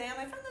my exam,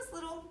 I found this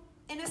little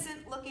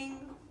innocent-looking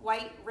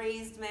white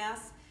raised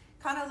mass.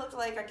 Kind of looked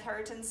like a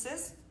keratin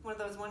cyst, one of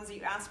those ones that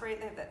you aspirate,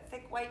 and they have that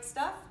thick white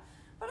stuff.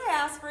 But I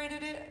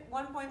aspirated it,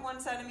 1.1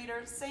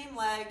 centimeters, same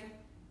leg,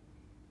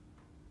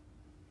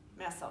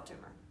 mast cell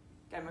tumor.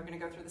 Again, we're going to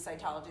go through the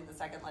cytology in the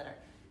second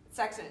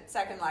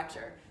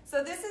lecture.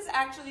 So this is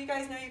actually, you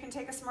guys know you can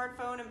take a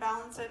smartphone and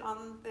balance it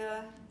on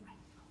the,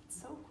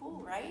 it's so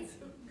cool, right?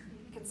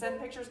 You can send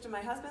pictures to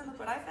my husband. Look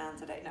what I found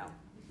today. No,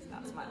 he's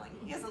not smiling.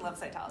 He doesn't love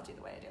cytology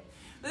the way I do.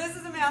 But this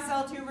is a mast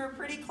cell tumor,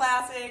 pretty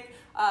classic.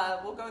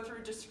 We'll go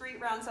through discrete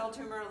round cell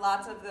tumor,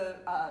 lots of the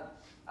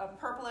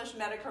purplish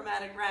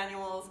metachromatic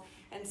granules.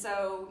 And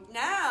so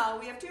now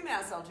we have 2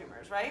 mast cell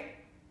tumors, right?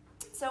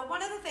 So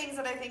one of the things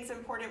that I think is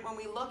important when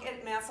we look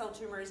at mast cell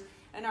tumors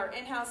in our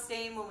in-house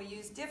stain, when we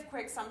use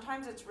DiffQuick,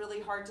 sometimes it's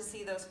really hard to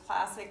see those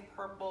classic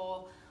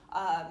purple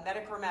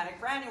metachromatic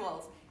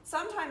granules.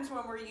 Sometimes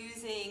when we're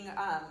using,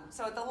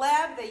 so at the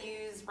lab they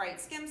use bright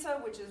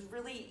Skimsa, which is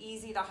really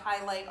easy to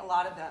highlight a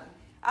lot of them.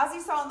 As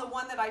you saw in the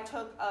one that I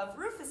took of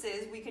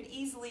Rufus's, we could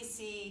easily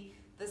see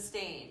the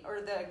stain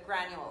or the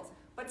granules.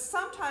 But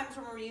sometimes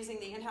when we're using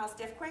the in-house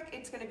DiffQuick,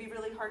 it's going to be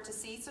really hard to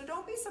see. So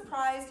don't be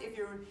surprised if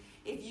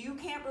you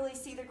can't really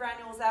see the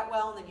granules that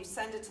well, and then you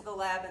send it to the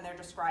lab and they're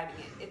describing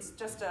it. It's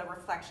just a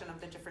reflection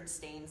of the different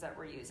stains that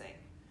we're using.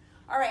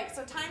 All right,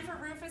 so time for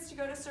Rufus to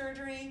go to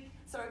surgery.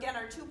 So again,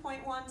 our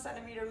 2.1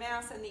 centimeter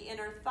mass in the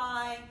inner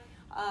thigh.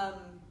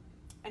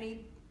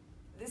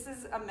 This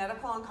is a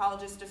medical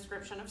oncologist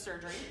description of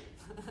surgery.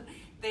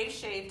 They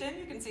shaved him.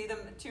 You can see the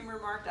tumor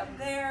marked up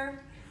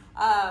there.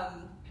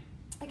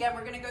 Again,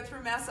 we're going to go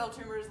through mast cell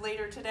tumors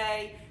later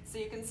today. So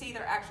you can see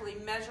they're actually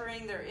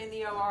measuring. They're in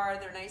the OR.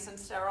 They're nice and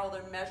sterile.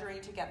 They're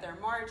measuring to get their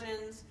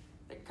margins.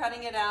 They're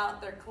cutting it out.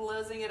 They're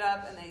closing it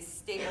up, and they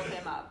stapled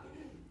him up.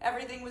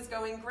 Everything was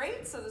going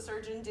great, so the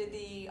surgeon did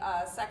the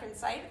second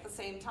site at the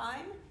same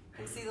time. You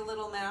can see the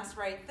little mass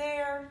right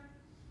there,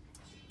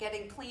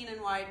 getting clean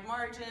and wide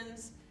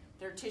margins,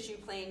 their tissue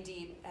plane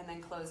deep, and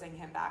then closing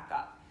him back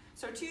up.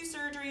 So 2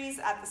 surgeries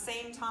at the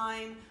same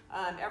time.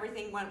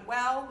 Everything went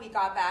well. We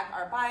got back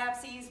our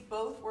biopsies.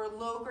 Both were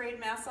low-grade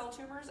mast cell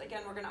tumors.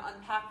 Again, we're going to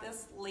unpack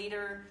this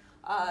later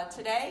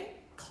today.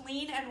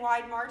 Clean and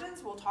wide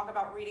margins. We'll talk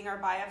about reading our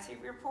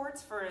biopsy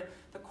reports for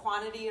the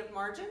quantity of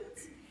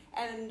margins.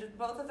 And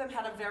both of them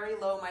had a very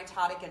low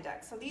mitotic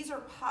index. So these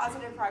are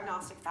positive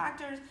prognostic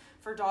factors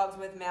for dogs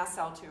with mast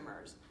cell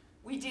tumors.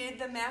 We did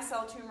the mast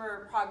cell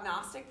tumor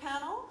prognostic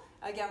panel.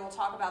 Again, we'll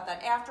talk about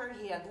that after.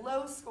 He had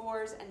low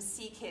scores and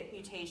c-KIT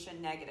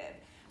mutation negative.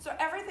 So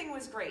everything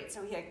was great.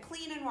 So he had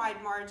clean and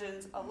wide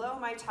margins, a low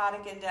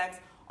mitotic index.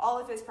 All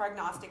of his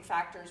prognostic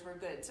factors were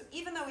good. So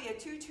even though he had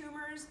 2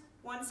 tumors,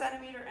 1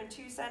 centimeter and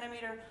 2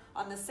 centimeter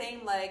on the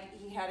same leg,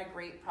 he had a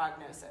great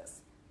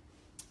prognosis.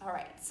 All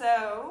right,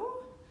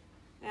 so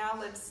now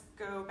let's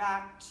go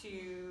back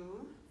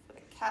to for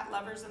the cat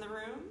lovers in the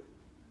room.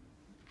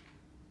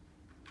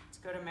 Let's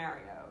go to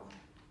Mario.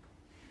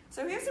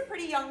 So he was a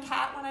pretty young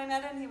cat when I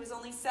met him. He was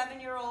only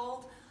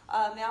 7-year-old,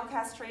 male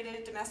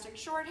castrated domestic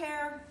short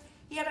hair.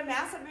 He had a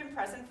mass that had been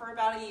present for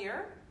about a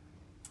year.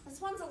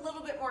 This one's a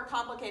little bit more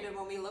complicated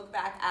when we look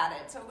back at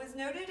it. So it was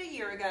noted a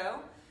year ago.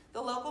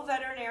 The local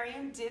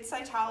veterinarian did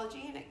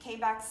cytology, and it came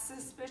back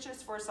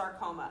suspicious for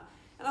sarcoma.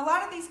 And a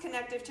lot of these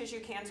connective tissue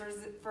cancers,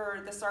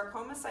 for the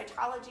sarcoma,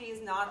 cytology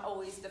is not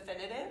always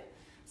definitive.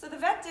 So the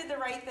vet did the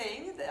right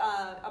thing.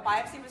 A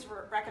biopsy was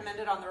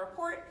recommended on the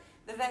report.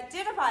 The vet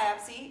did a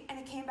biopsy, and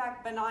it came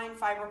back benign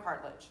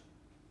fibrocartilage.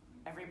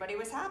 Everybody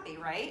was happy,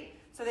 right?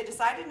 So they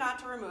decided not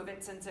to remove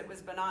it since it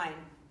was benign,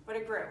 but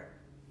it grew.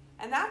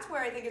 And that's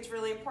where I think it's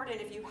really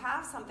important, if you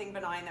have something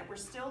benign, that we're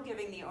still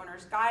giving the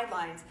owners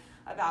guidelines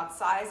about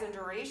size and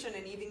duration,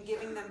 and even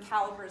giving them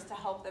calipers to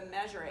help them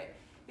measure it.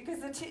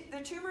 Because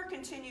the tumor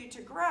continued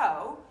to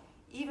grow,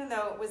 even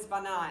though it was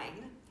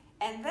benign.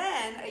 And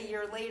then, a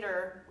year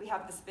later, we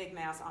have this big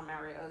mass on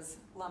Mario's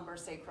lumbar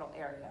sacral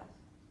area.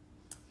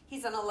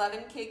 He's an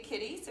 11-kg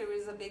kitty, so he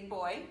was a big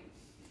boy.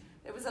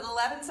 It was an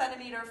 11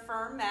 centimeter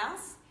firm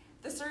mass.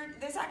 This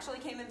actually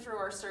came in through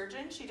our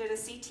surgeon. She did a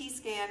CT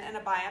scan and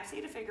a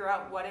biopsy to figure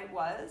out what it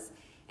was.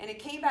 And it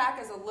came back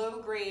as a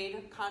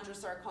low-grade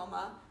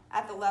chondrosarcoma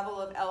at the level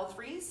of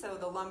L3, so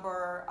the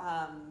lumbar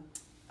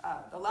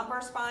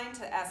spine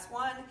to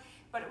S1,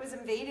 but it was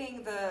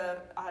invading the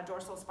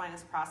dorsal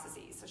spinous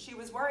processes. So she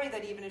was worried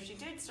that even if she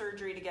did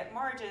surgery to get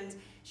margins,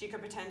 she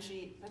could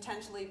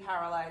potentially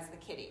paralyze the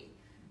kitty.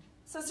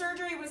 So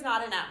surgery was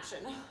not an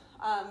option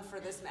for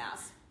this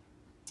mass.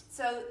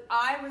 So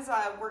I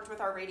worked with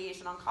our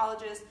radiation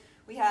oncologist.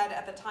 We had,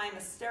 at the time, a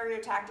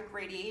stereotactic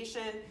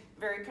radiation,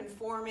 very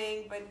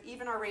conforming, but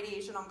even our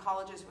radiation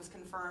oncologist was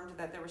confirmed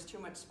that there was too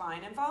much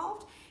spine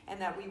involved and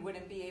that we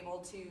wouldn't be able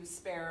to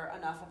spare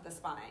enough of the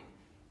spine.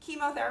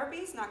 Chemotherapy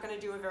is not going to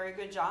do a very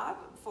good job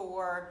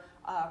for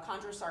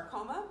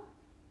chondrosarcoma,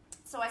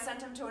 so I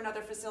sent him to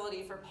another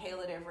facility for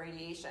palliative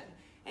radiation.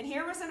 And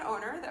here was an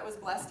owner that was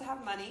blessed to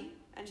have money,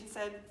 and she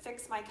said,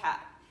 "Fix my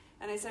cat."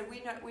 And I said,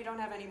 we don't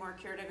have any more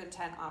curative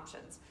intent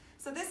options.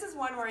 So this is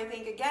one where I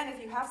think, again,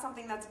 if you have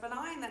something that's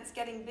benign, that's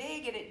getting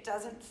big, and it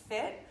doesn't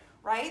fit,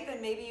 right,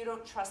 then maybe you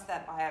don't trust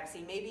that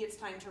biopsy. Maybe it's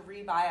time to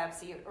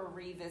re-biopsy or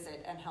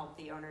revisit and help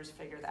the owners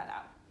figure that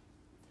out.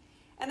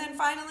 And then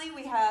finally,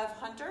 we have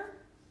Hunter.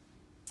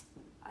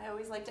 I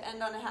always like to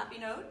end on a happy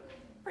note.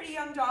 Pretty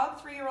young dog,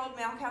 3-year-old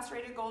male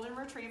castrated golden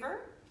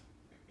retriever.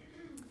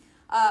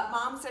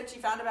 Mom said she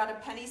found about a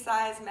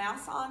penny-sized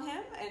mass on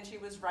him, and she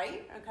was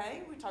right,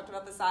 okay? We talked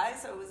about the size,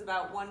 so it was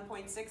about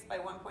 1.6 by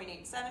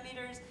 1.8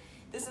 centimeters.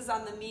 This is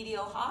on the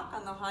medial hock,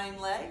 on the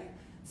hind leg.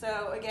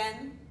 So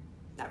again,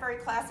 not very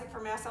classic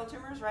for mast cell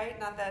tumors, right?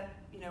 Not that,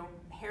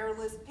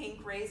 hairless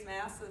pink raised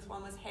mass. This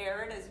one was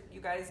haired. As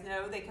you guys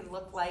know, they can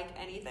look like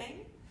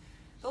anything.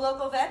 The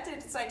local vet did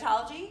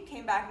cytology,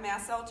 came back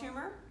mast cell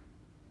tumor,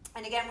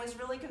 and again was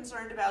really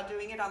concerned about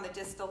doing it on the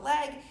distal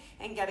leg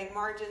and getting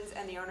margins,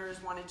 and the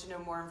owners wanted to know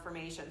more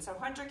information. So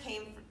Hunter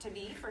came to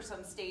me for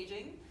some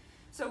staging.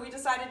 So we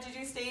decided to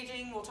do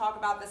staging. We'll talk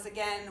about this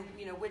again,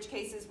 which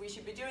cases we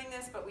should be doing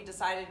this, but we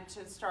decided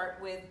to start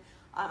with,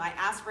 I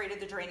aspirated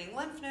the draining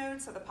lymph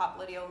node, so the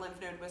popliteal lymph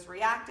node was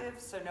reactive,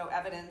 so no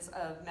evidence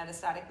of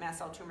metastatic mast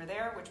cell tumor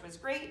there, which was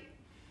great.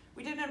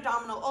 We did an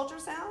abdominal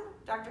ultrasound.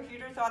 Dr.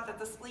 Huter thought that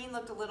the spleen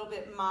looked a little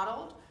bit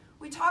mottled.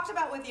 We talked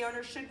about with the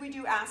owner, should we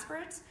do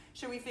aspirates?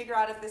 Should we figure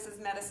out if this is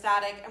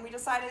metastatic? And we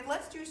decided,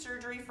 let's do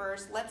surgery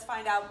first. Let's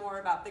find out more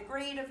about the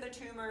grade of the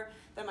tumor,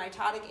 the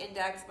mitotic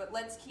index, but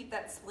let's keep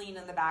that spleen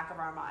in the back of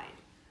our mind.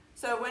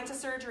 So went to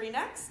surgery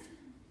next,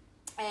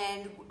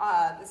 and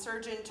the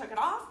surgeon took it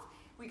off.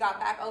 We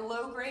got back a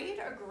low grade,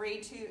 a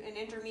grade 2, an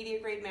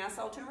intermediate grade mast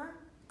cell tumor,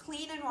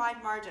 clean and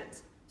wide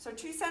margins. So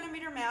 2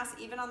 centimeter mass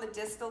even on the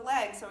distal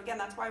leg. So again,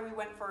 that's why we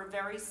went for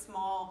very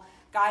small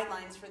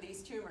guidelines for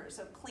these tumors.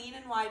 So clean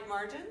and wide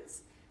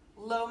margins,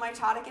 low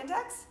mitotic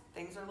index.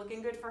 Things are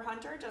looking good for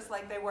Hunter, just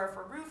like they were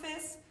for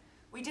Rufus.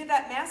 We did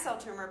that mast cell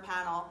tumor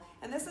panel,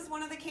 and this is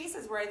one of the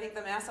cases where I think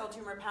the mast cell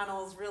tumor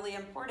panel is really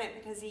important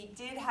because he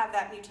did have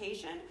that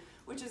mutation,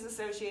 which is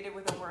associated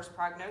with a worse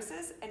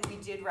prognosis, and we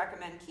did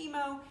recommend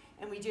chemo,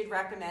 and we did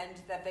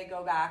recommend that they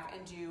go back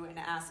and do an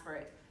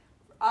aspirate.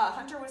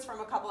 Hunter was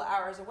from a couple of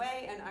hours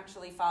away and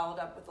actually followed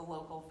up with a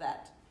local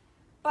vet.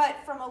 But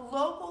from a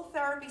local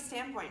therapy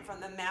standpoint,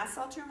 from the mast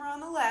cell tumor on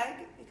the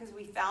leg, because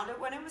we found it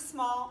when it was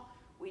small,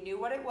 we knew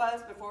what it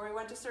was before we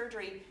went to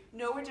surgery,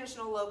 no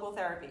additional local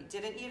therapy.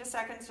 Didn't need a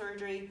second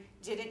surgery,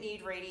 didn't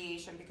need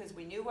radiation because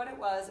we knew what it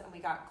was and we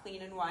got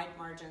clean and wide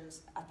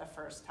margins at the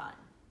first time.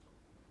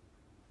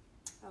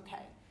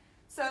 Okay,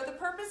 so the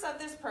purpose of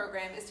this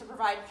program is to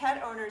provide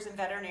pet owners and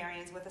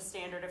veterinarians with a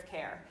standard of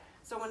care.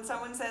 So when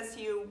someone says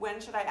to you, when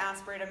should I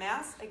aspirate a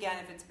mass? Again,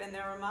 if it's been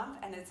there a month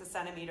and it's a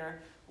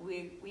centimeter,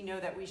 we know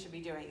that we should be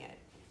doing it.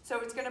 So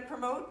it's going to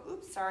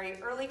promote,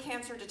 early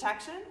cancer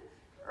detection,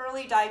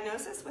 early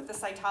diagnosis with the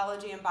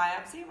cytology and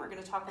biopsy. We're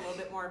going to talk a little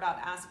bit more about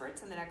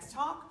aspirates in the next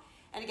talk.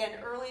 And again,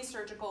 early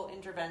surgical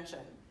intervention.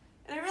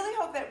 And I really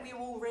hope that we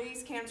will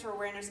raise cancer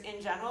awareness in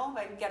general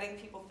by getting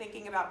people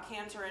thinking about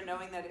cancer and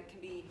knowing that it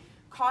can be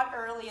caught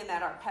early and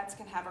that our pets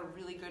can have a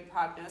really good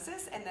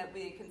prognosis and that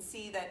we can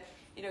see that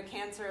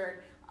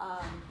cancer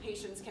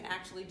patients can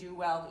actually do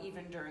well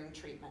even during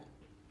treatment.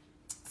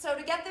 So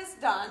to get this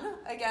done,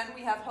 again,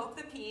 we have Hope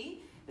the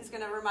P is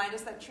going to remind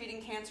us that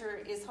treating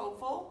cancer is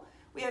hopeful.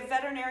 We have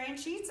veterinarian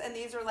sheets, and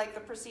these are like the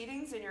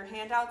proceedings in your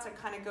handouts that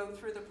kind of go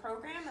through the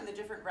program and the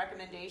different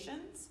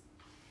recommendations.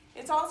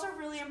 It's also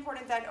really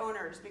important that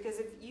owners, because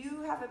if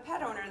you have a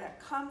pet owner that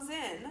comes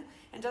in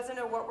and doesn't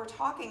know what we're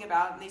talking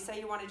about, and they say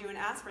you want to do an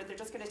aspirate, they're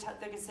just going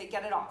to say,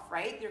 get it off,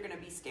 right? They're going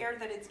to be scared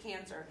that it's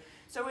cancer.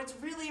 So it's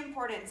really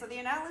important. So the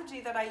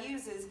analogy that I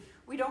use is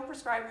we don't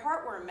prescribe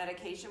heartworm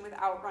medication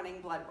without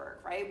running blood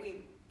work, right? Do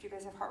you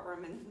guys have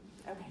heartworm?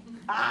 Okay.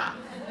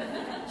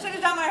 Should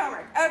have done my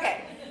homework.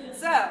 Okay.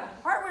 So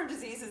heartworm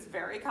disease is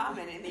very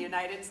common in the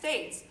United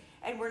States.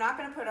 And we're not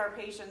going to put our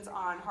patients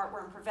on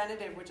heartworm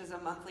preventative, which is a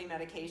monthly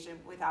medication,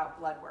 without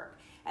blood work.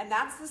 And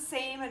that's the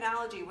same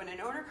analogy. When an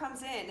owner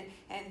comes in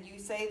and you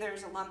say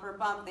there's a lump or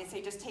bump, they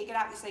say just take it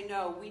out. You say,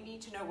 no, we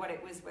need to know what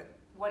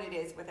what it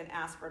is with an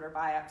aspirate or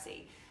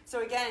biopsy.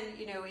 So again,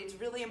 it's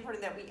really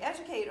important that we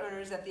educate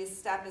owners that this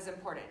step is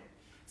important.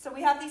 So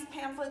we have these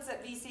pamphlets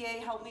that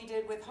VCA Help Me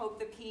did with Hope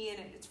the P, and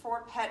it's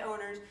for pet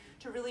owners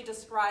to really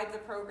describe the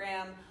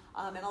program,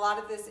 and a lot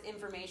of this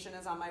information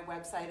is on my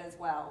website as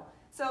well.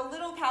 So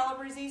little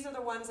calibers, these are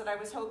the ones that I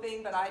was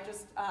hoping, but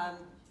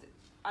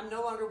I'm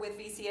no longer with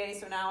VCA,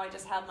 so now I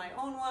just have my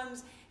own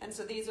ones, and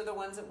so these are the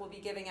ones that we'll be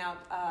giving out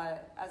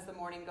as the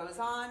morning goes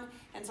on.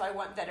 And so I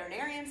want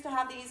veterinarians to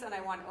have these, and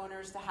I want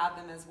owners to have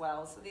them as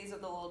well. So these are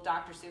the little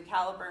Dr. Sue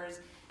calipers,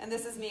 and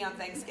this is me on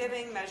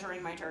Thanksgiving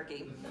measuring my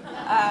turkey.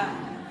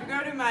 If you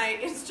go to my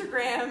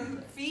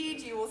Instagram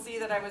feed, you will see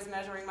that I was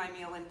measuring my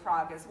meal in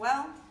Prague as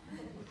well.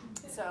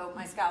 So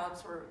my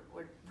scallops were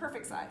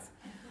perfect size.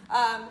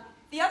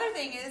 The other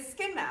thing is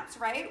skin maps,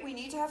 right? We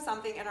need to have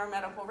something in our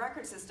medical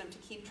record system to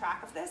keep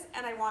track of this,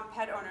 and I want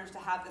pet owners to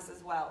have this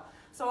as well.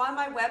 So on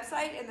my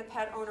website, in the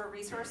pet owner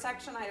resource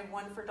section, I have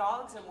one for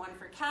dogs and one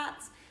for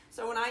cats.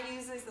 So when I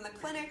use these in the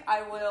clinic,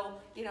 I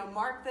will,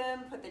 mark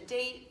them, put the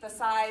date, the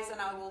size,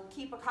 and I will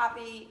keep a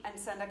copy and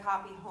send a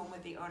copy home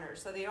with the owners.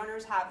 So the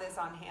owners have this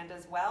on hand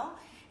as well.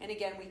 And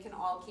again, we can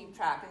all keep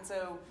track. And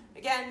so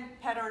again,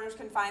 pet owners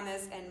can find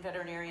this, and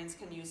veterinarians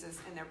can use this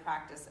in their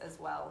practice as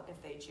well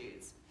if they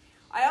choose.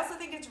 I also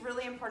think it's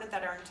really important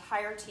that our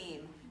entire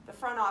team, the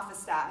front office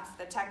staff,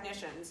 the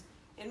technicians,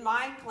 in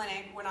my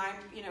clinic, when I'm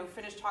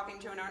finished talking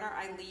to an owner,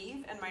 I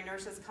leave and my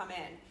nurses come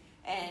in.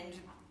 And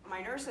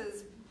my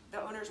nurses,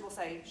 the owners will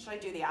say, should I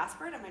do the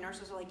aspirate? And my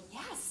nurses are like,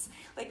 yes.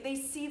 Like they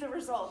see the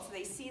results,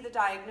 they see the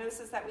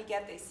diagnosis that we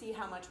get, they see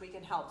how much we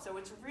can help. So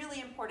it's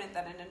really important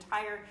that an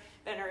entire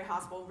veterinary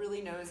hospital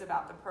really knows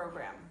about the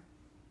program.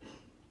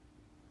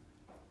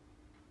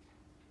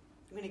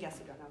 I'm going to guess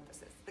you don't know what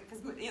this is,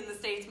 because in the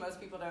States,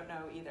 most people don't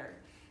know either.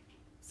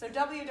 So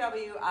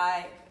WIIFM,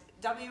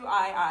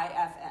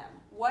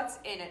 what's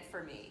in it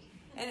for me?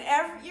 And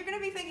you're going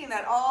to be thinking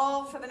that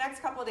all for the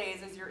next couple of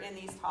days as you're in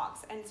these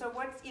talks. And so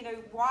why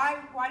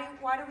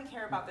do we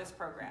care about this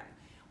program?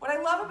 What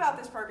I love about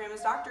this program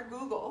is Dr.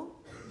 Google.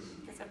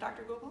 You guys have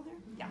Dr. Google here?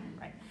 Yeah,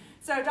 right.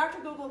 So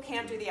Dr. Google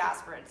can't do the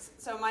aspirates.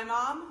 So my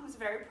mom, who's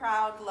very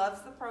proud,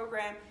 loves the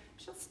program.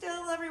 She'll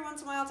still every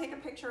once in a while take a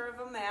picture of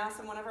a mass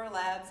in one of our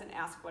labs and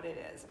ask what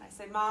it is. And I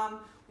say, Mom,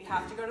 we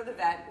have to go to the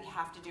vet. We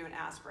have to do an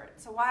aspirate.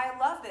 So why I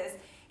love this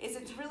is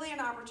it's really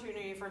an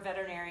opportunity for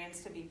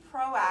veterinarians to be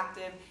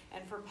proactive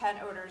and for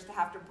pet owners to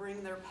have to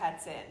bring their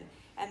pets in.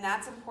 And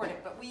that's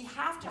important. But we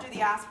have to do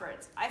the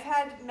aspirates. I've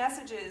had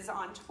messages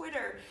on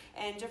Twitter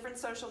and different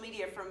social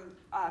media from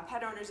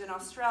pet owners in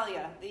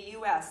Australia, the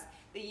US,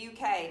 the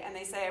UK, and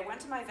they say, I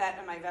went to my vet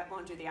and my vet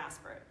won't do the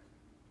aspirate.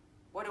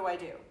 What do I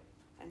do?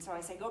 And so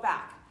I say, go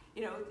back,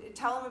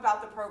 tell them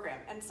about the program.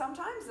 And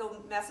sometimes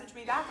they'll message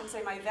me back and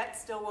say, my vet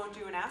still won't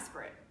do an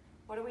aspirate.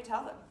 What do we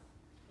tell them?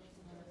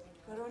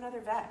 Go to another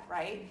vet,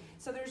 right?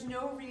 So there's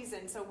no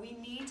reason. So we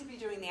need to be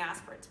doing the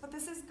aspirates. But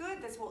this is good.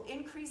 This will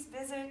increase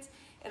visits.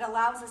 It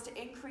allows us to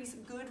increase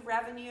good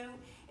revenue.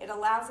 It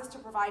allows us to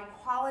provide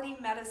quality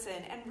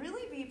medicine and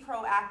really be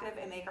proactive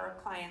and make our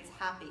clients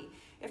happy.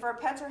 If our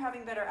pets are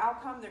having better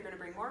outcome, they're going to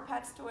bring more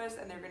pets to us,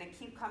 and they're going to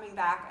keep coming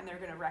back, and they're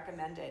going to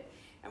recommend it.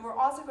 And we're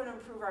also going to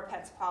improve our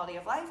pets' quality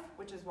of life,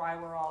 which is why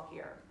we're all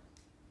here.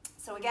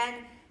 So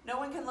again, no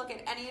one can look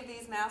at any of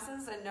these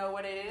masses and know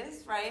what it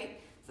is,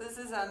 right? So this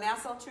is a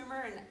mast cell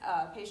tumor in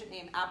a patient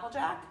named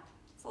Applejack.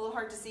 It's a little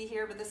hard to see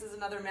here, but this is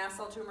another mast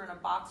cell tumor in a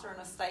boxer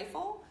and a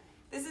stifle.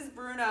 This is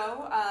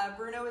Bruno.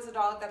 Bruno is a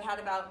dog that had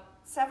about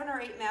 7 or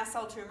 8 mast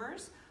cell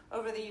tumors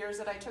over the years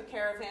that I took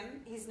care of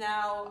him. He's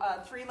now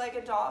a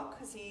 3-legged dog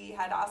because he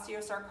had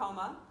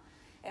osteosarcoma.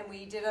 And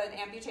we did an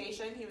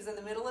amputation. He was in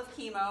the middle of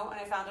chemo, and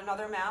I found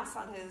another mass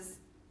on his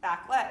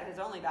back leg, his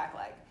only back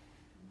leg.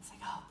 It's like,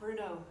 oh,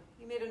 Bruno,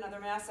 you made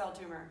another mast cell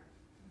tumor.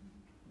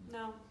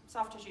 No,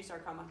 soft tissue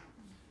sarcoma.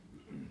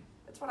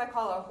 That's what I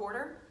call a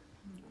hoarder.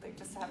 They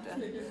just have to,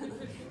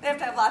 they have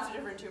to have lots of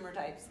different tumor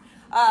types.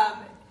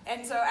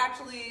 And so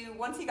actually,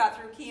 once he got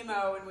through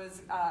chemo and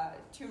was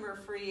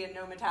tumor-free and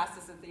no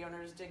metastasis, the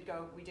owners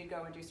we did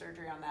go and do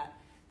surgery on that.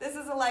 This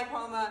is a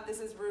lipoma, this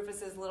is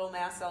Rufus's little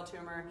mast cell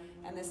tumor,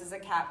 and this is a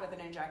cat with an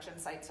injection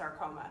site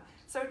sarcoma.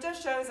 So it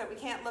just shows that we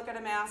can't look at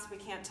a mass, we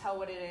can't tell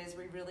what it is,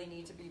 we really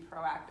need to be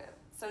proactive.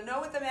 So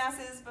know what the mass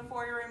is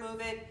before you remove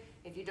it.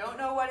 If you don't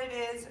know what it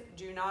is,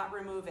 do not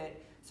remove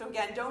it. So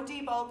again, don't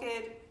debulk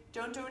it,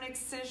 don't do an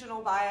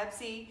excisional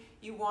biopsy.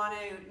 You want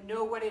to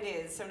know what it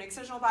is. So an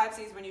excisional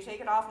biopsy is when you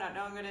take it off not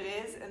knowing what it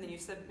is, and then you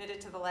submit it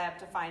to the lab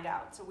to find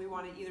out. So we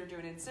want to either do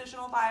an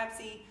incisional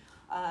biopsy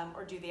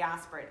or do the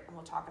aspirate, and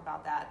we'll talk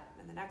about that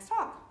in the next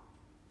talk.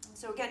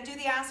 So again, do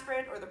the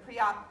aspirate or the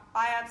pre-op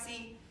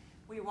biopsy.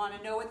 We want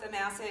to know what the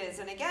mass is.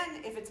 And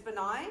again, if it's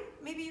benign,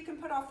 maybe you can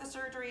put off the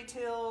surgery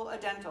till a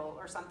dental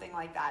or something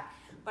like that.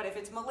 But if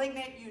it's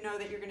malignant, you know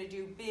that you're going to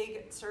do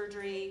big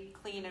surgery,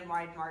 clean and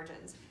wide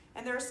margins.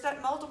 And there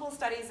are multiple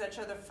studies that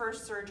show the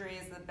first surgery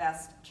is the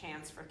best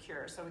chance for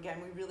cure. So again,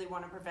 we really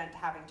want to prevent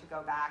having to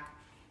go back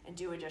and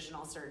do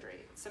additional surgery.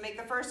 So make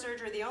the first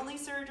surgery the only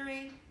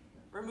surgery,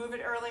 Remove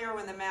it earlier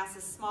when the mass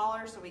is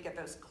smaller so we get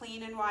those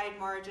clean and wide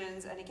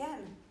margins. And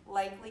again,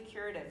 likely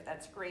curative.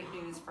 That's great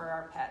news for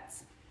our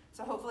pets.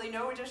 So hopefully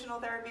no additional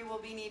therapy will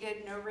be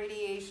needed, no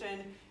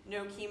radiation,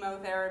 no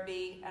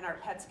chemotherapy, and our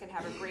pets can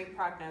have a great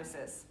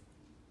prognosis.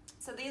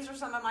 So these are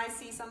some of my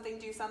see something,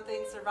 do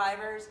something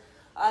survivors.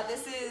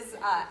 This is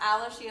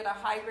Alice. She had a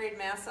high-grade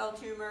mast cell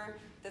tumor.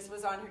 This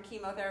was on her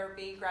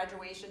chemotherapy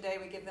graduation day.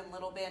 We give them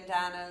little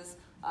bandanas.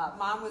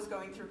 Mom was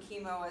going through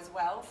chemo as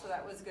well, so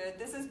that was good.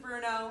 This is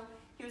Bruno.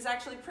 He was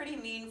actually pretty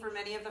mean for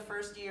many of the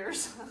first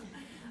years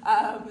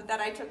that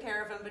I took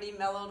care of him, but he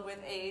mellowed with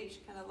age,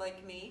 kind of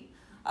like me.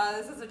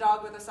 This is a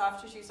dog with a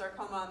soft tissue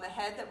sarcoma on the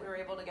head that we were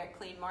able to get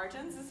clean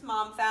margins. This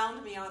mom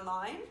found me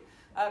online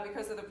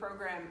because of the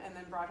program and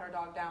then brought her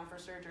dog down for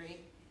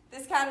surgery.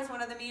 This cat is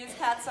one of the meanest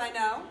cats I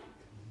know.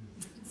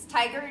 It's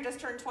Tiger. He just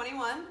turned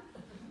 21.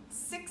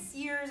 6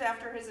 years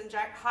after his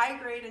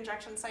high-grade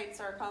injection site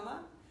sarcoma.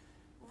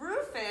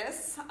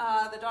 Rufus,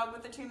 the dog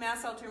with the 2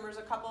 mast cell tumors,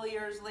 a couple of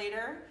years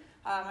later.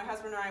 My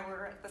husband and I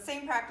were at the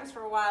same practice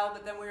for a while,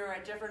 but then we were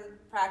at different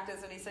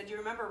practice, and he said, "You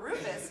remember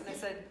Rufus?" And I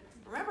said,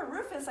 "Remember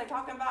Rufus? I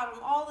talk about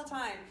him all the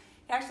time."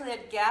 He actually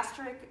had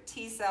gastric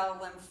T-cell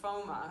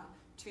lymphoma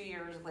 2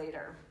 years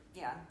later.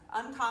 Yeah,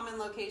 uncommon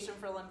location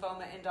for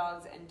lymphoma in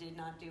dogs and did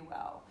not do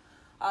well.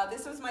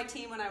 This was my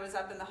team when I was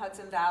up in the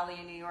Hudson Valley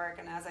in New York,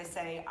 and as I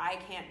say, I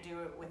can't do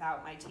it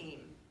without my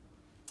team.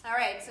 All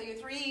right, so your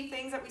 3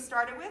 things that we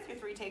started with, your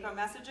 3 take-home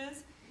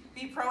messages.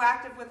 Be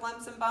proactive with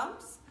lumps and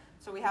bumps.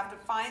 So we have to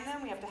find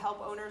them. We have to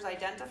help owners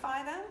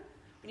identify them.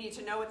 We need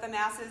to know what the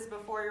mass is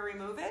before you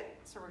remove it.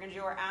 So we're going to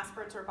do our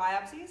aspirates or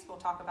biopsies. We'll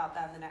talk about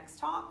that in the next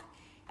talk.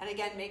 And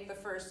again, make the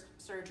first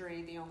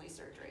surgery the only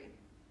surgery.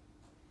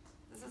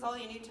 This is all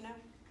you need to know.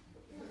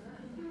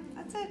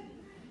 That's it.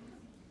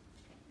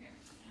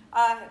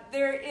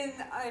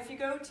 If you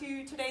go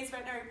to today's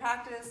veterinary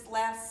practice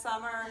last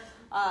summer,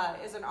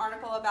 is an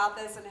article about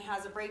this, and it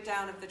has a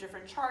breakdown of the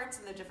different charts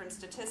and the different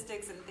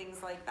statistics and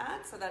things like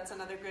that. So that's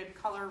another good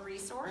color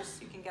resource.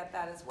 You can get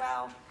that as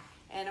well.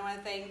 And I want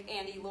to thank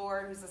Andy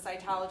Lohr, who's a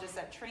cytologist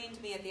that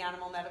trained me at the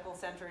Animal Medical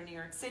Center in New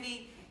York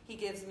City. He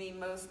gives me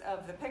most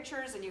of the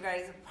pictures, and you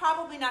guys are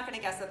probably not going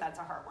to guess that that's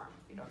a heartworm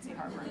if you don't see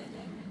heartworm.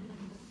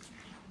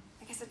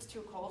 I guess it's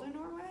too cold in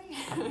Norway,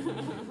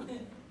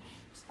 which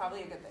is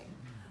probably a good thing.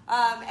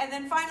 And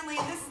then finally,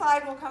 this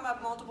slide will come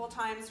up multiple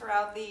times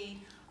throughout the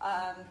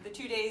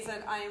 2 days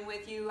that I am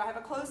with you. I have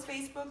a closed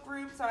Facebook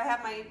group, so I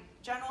have my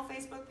general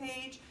Facebook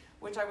page,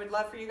 which I would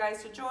love for you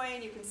guys to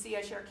join. You can see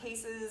I share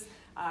cases,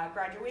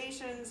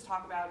 graduations,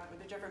 talk about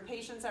the different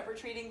patients that we're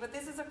treating, but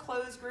this is a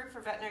closed group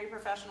for veterinary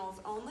professionals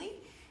only,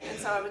 and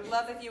so I would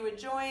love if you would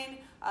join.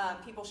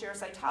 People share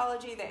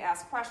cytology, they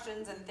ask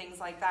questions and things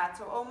like that,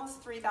 so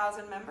almost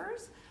 3,000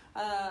 members.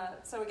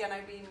 So again,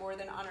 I'd be more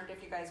than honored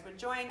if you guys would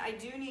join. I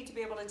do need to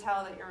be able to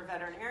tell that you're a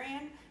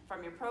veterinarian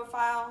from your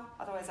profile,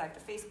 otherwise I have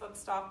to Facebook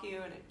stalk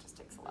you, and it just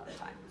takes a lot of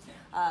time.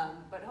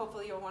 But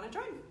hopefully you'll want to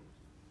join.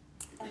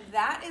 And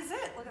that is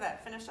it. Look at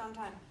that, finished on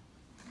time.